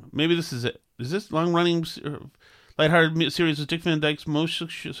 Okay, maybe this is it. Is this long-running, lighthearted series of Dick Van Dyke's most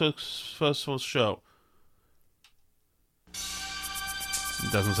successful show?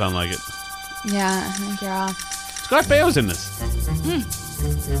 It doesn't sound like it. Yeah, I think you're off. Scott Baio's in this.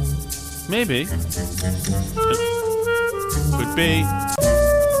 Maybe. Could be.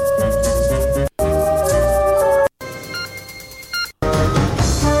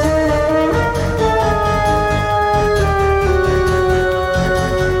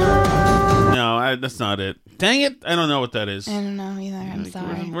 That's not it. Dang it. I don't know what that is. I don't know either. I'm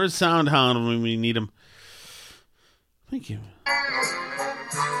sorry. Where's Soundhound when we need him? Thank you.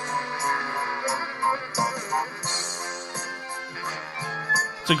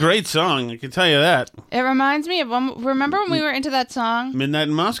 It's a great song. I can tell you that. It reminds me of remember when we were into that song? Midnight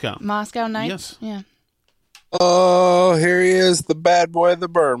in Moscow. Moscow Yes. Nights? Yeah. Oh, here he is, the bad boy of the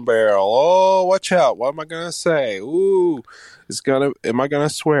burn barrel. Oh, watch out. What am I going to say? Ooh, am I going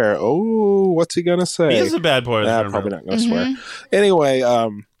to swear? Oh, what's he going to say? He is the bad boy of the burn probably barrel. not going to swear. Anyway,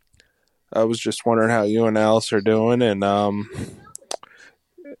 I was just wondering how you and Alice are doing, and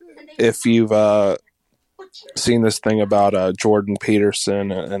if you've seen this thing about Jordan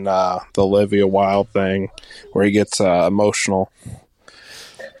Peterson and the Olivia Wilde thing, where he gets emotional.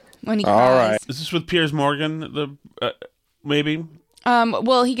 When he All cries. right. Is this with Piers Morgan? Maybe?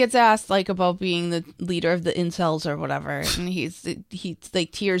 Well, he gets asked like about being the leader of the incels or whatever, and he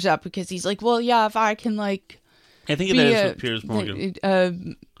like tears up because he's like, well, yeah, if I can like, I think it is with Piers Morgan.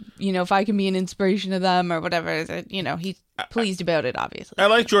 If I can be an inspiration to them or whatever, he's pleased about it. Obviously, I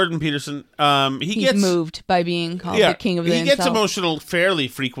like Jordan Peterson. He's gets moved by being called the king of the He gets incel. emotional fairly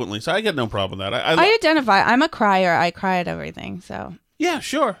frequently, so I get no problem with that. I identify. I'm a crier. I cry at everything. So yeah,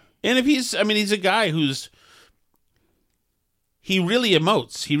 sure. And if he's a guy he really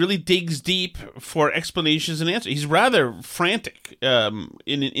emotes. He really digs deep for explanations and answers. He's rather frantic in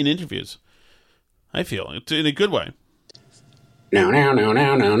interviews. I feel it's in a good way. No, do.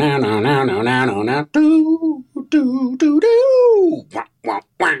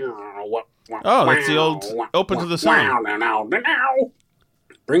 Oh, that's the old open to the song.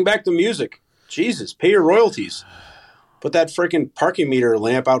 Bring back the music. Jesus, pay your royalties. Put that freaking parking meter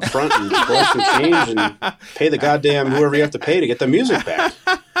lamp out front and collect some change and pay the goddamn whoever you have to pay to get the music back.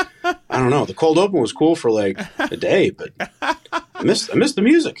 I don't know. The cold open was cool for like a day, but I miss the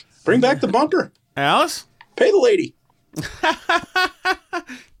music. Bring back the bumper. Alice? Pay the lady.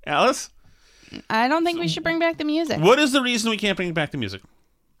 Alice? I don't think we should bring back the music. What is the reason we can't bring back the music?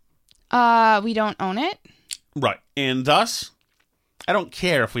 We don't own it. Right. And thus, I don't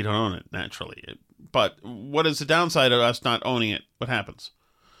care if we don't own it, naturally. But what is the downside of us not owning it? What happens?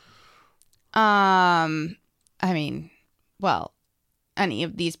 Well, any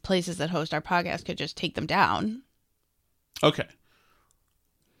of these places that host our podcast could just take them down. Okay.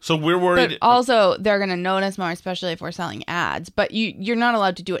 So we're worried. But also, they're going to notice more, especially if we're selling ads. But you're not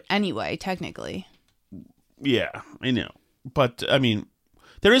allowed to do it anyway, technically. Yeah, I know. But,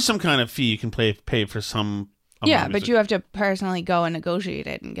 there is some kind of fee you can pay for some. Yeah, but you have to personally go and negotiate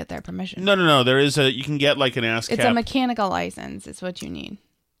it and get their permission. No. There is you can get like an ASCAP. It's a mechanical license. It's what you need.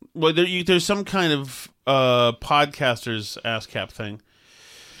 Well, there's some kind of podcaster's ASCAP thing.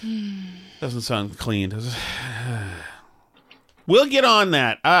 Doesn't sound clean, does it? We'll get on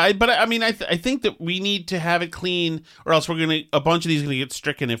that. I think that we need to have it clean, or else a bunch of these are going to get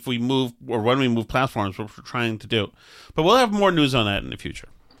stricken if we move, or when we move platforms, what we're trying to do. But we'll have more news on that in the future.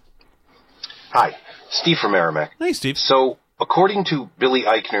 Hi, Steve from Merrimack. Hey, Steve. So, according to Billy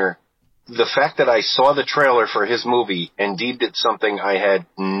Eichner, the fact that I saw the trailer for his movie and deemed it something I had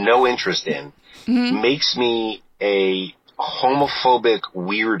no interest in makes me a homophobic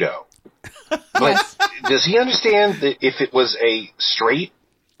weirdo. But does he understand that if it was a straight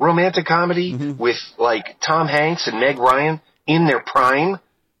romantic comedy with like Tom Hanks and Meg Ryan in their prime,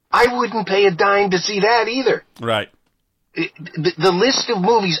 I wouldn't pay a dime to see that either. Right. The list of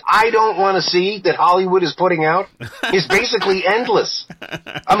movies I don't want to see that Hollywood is putting out is basically endless.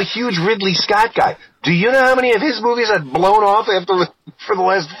 I'm a huge Ridley Scott guy. Do you know how many of his movies I've blown off for the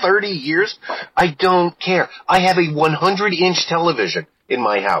last 30 years? I don't care. I have a 100-inch television in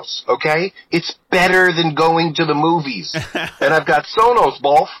my house, okay? It's better than going to the movies. And I've got Sonos,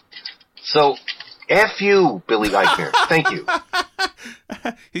 Bolf. So, F you, Billy Eichner. Thank you.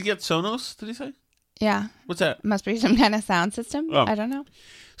 He got Sonos, did he say? Yeah. What's that? Must be some kind of sound system. Oh. I don't know.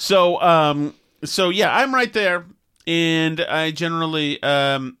 So yeah, I'm right there. And I generally,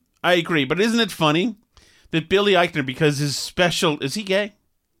 I agree. But isn't it funny that Billy Eichner, because his special, is he gay?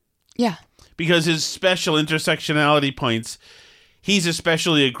 Yeah. Because his special intersectionality points, he's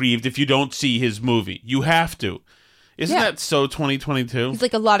especially aggrieved if you don't see his movie. You have to. Isn't that so 2022? It's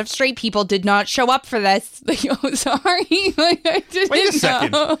like a lot of straight people did not show up for this. Like, oh, sorry. Like, I didn't Wait a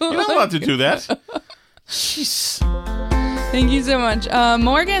second. know. You're not allowed to do that. Jeez. Thank you so much.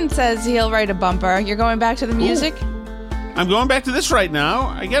 Morgan says he'll write a bumper. You're going back to the music? I'm going back to this right now.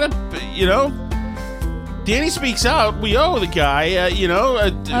 I gotta, Danny Speaks Out. We owe the guy, Okay.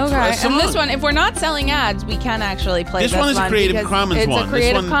 And this one, if we're not selling ads, we can actually play this one. This one is a Creative Commons one. It's a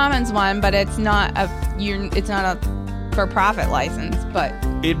Creative Commons one, but it's not a for-profit license. But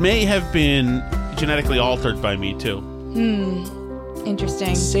it may have been genetically altered by me too.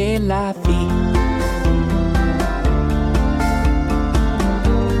 Interesting. C'est la vie.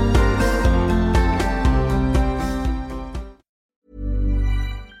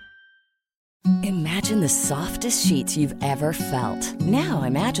 Imagine the softest sheets you've ever felt. Now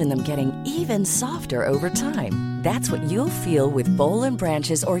imagine them getting even softer over time. That's what you'll feel with Boll &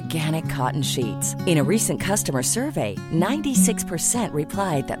 Branch's organic cotton sheets. In a recent customer survey, 96%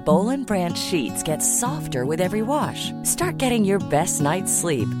 replied that Boll & Branch sheets get softer with every wash. Start getting your best night's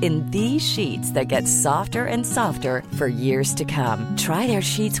sleep in these sheets that get softer and softer for years to come. Try their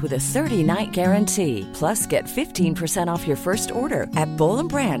sheets with a 30-night guarantee. Plus, get 15% off your first order at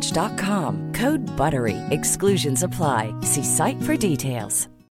bollandbranch.com. Code BUTTERY. Exclusions apply. See site for details.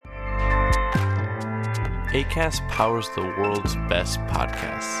 Acast powers the world's best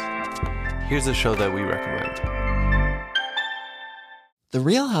podcasts. Here's a show that we recommend. The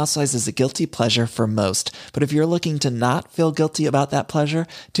Real Housewives is a guilty pleasure for most, but if you're looking to not feel guilty about that pleasure,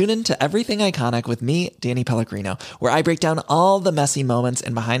 tune in to Everything Iconic with me, Danny Pellegrino, where I break down all the messy moments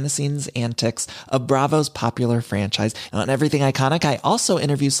and behind-the-scenes antics of Bravo's popular franchise. And on Everything Iconic, I also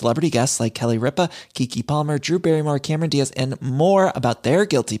interview celebrity guests like Kelly Ripa, Keke Palmer, Drew Barrymore, Cameron Diaz, and more about their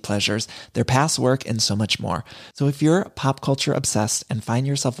guilty pleasures, their past work, and so much more. So if you're pop culture obsessed and find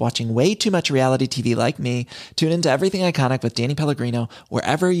yourself watching way too much reality TV like me, tune in to Everything Iconic with Danny Pellegrino,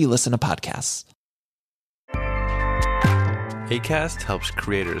 wherever you listen to podcasts. Acast helps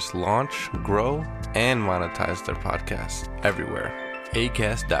creators launch, grow, and monetize their podcasts everywhere.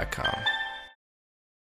 Acast.com.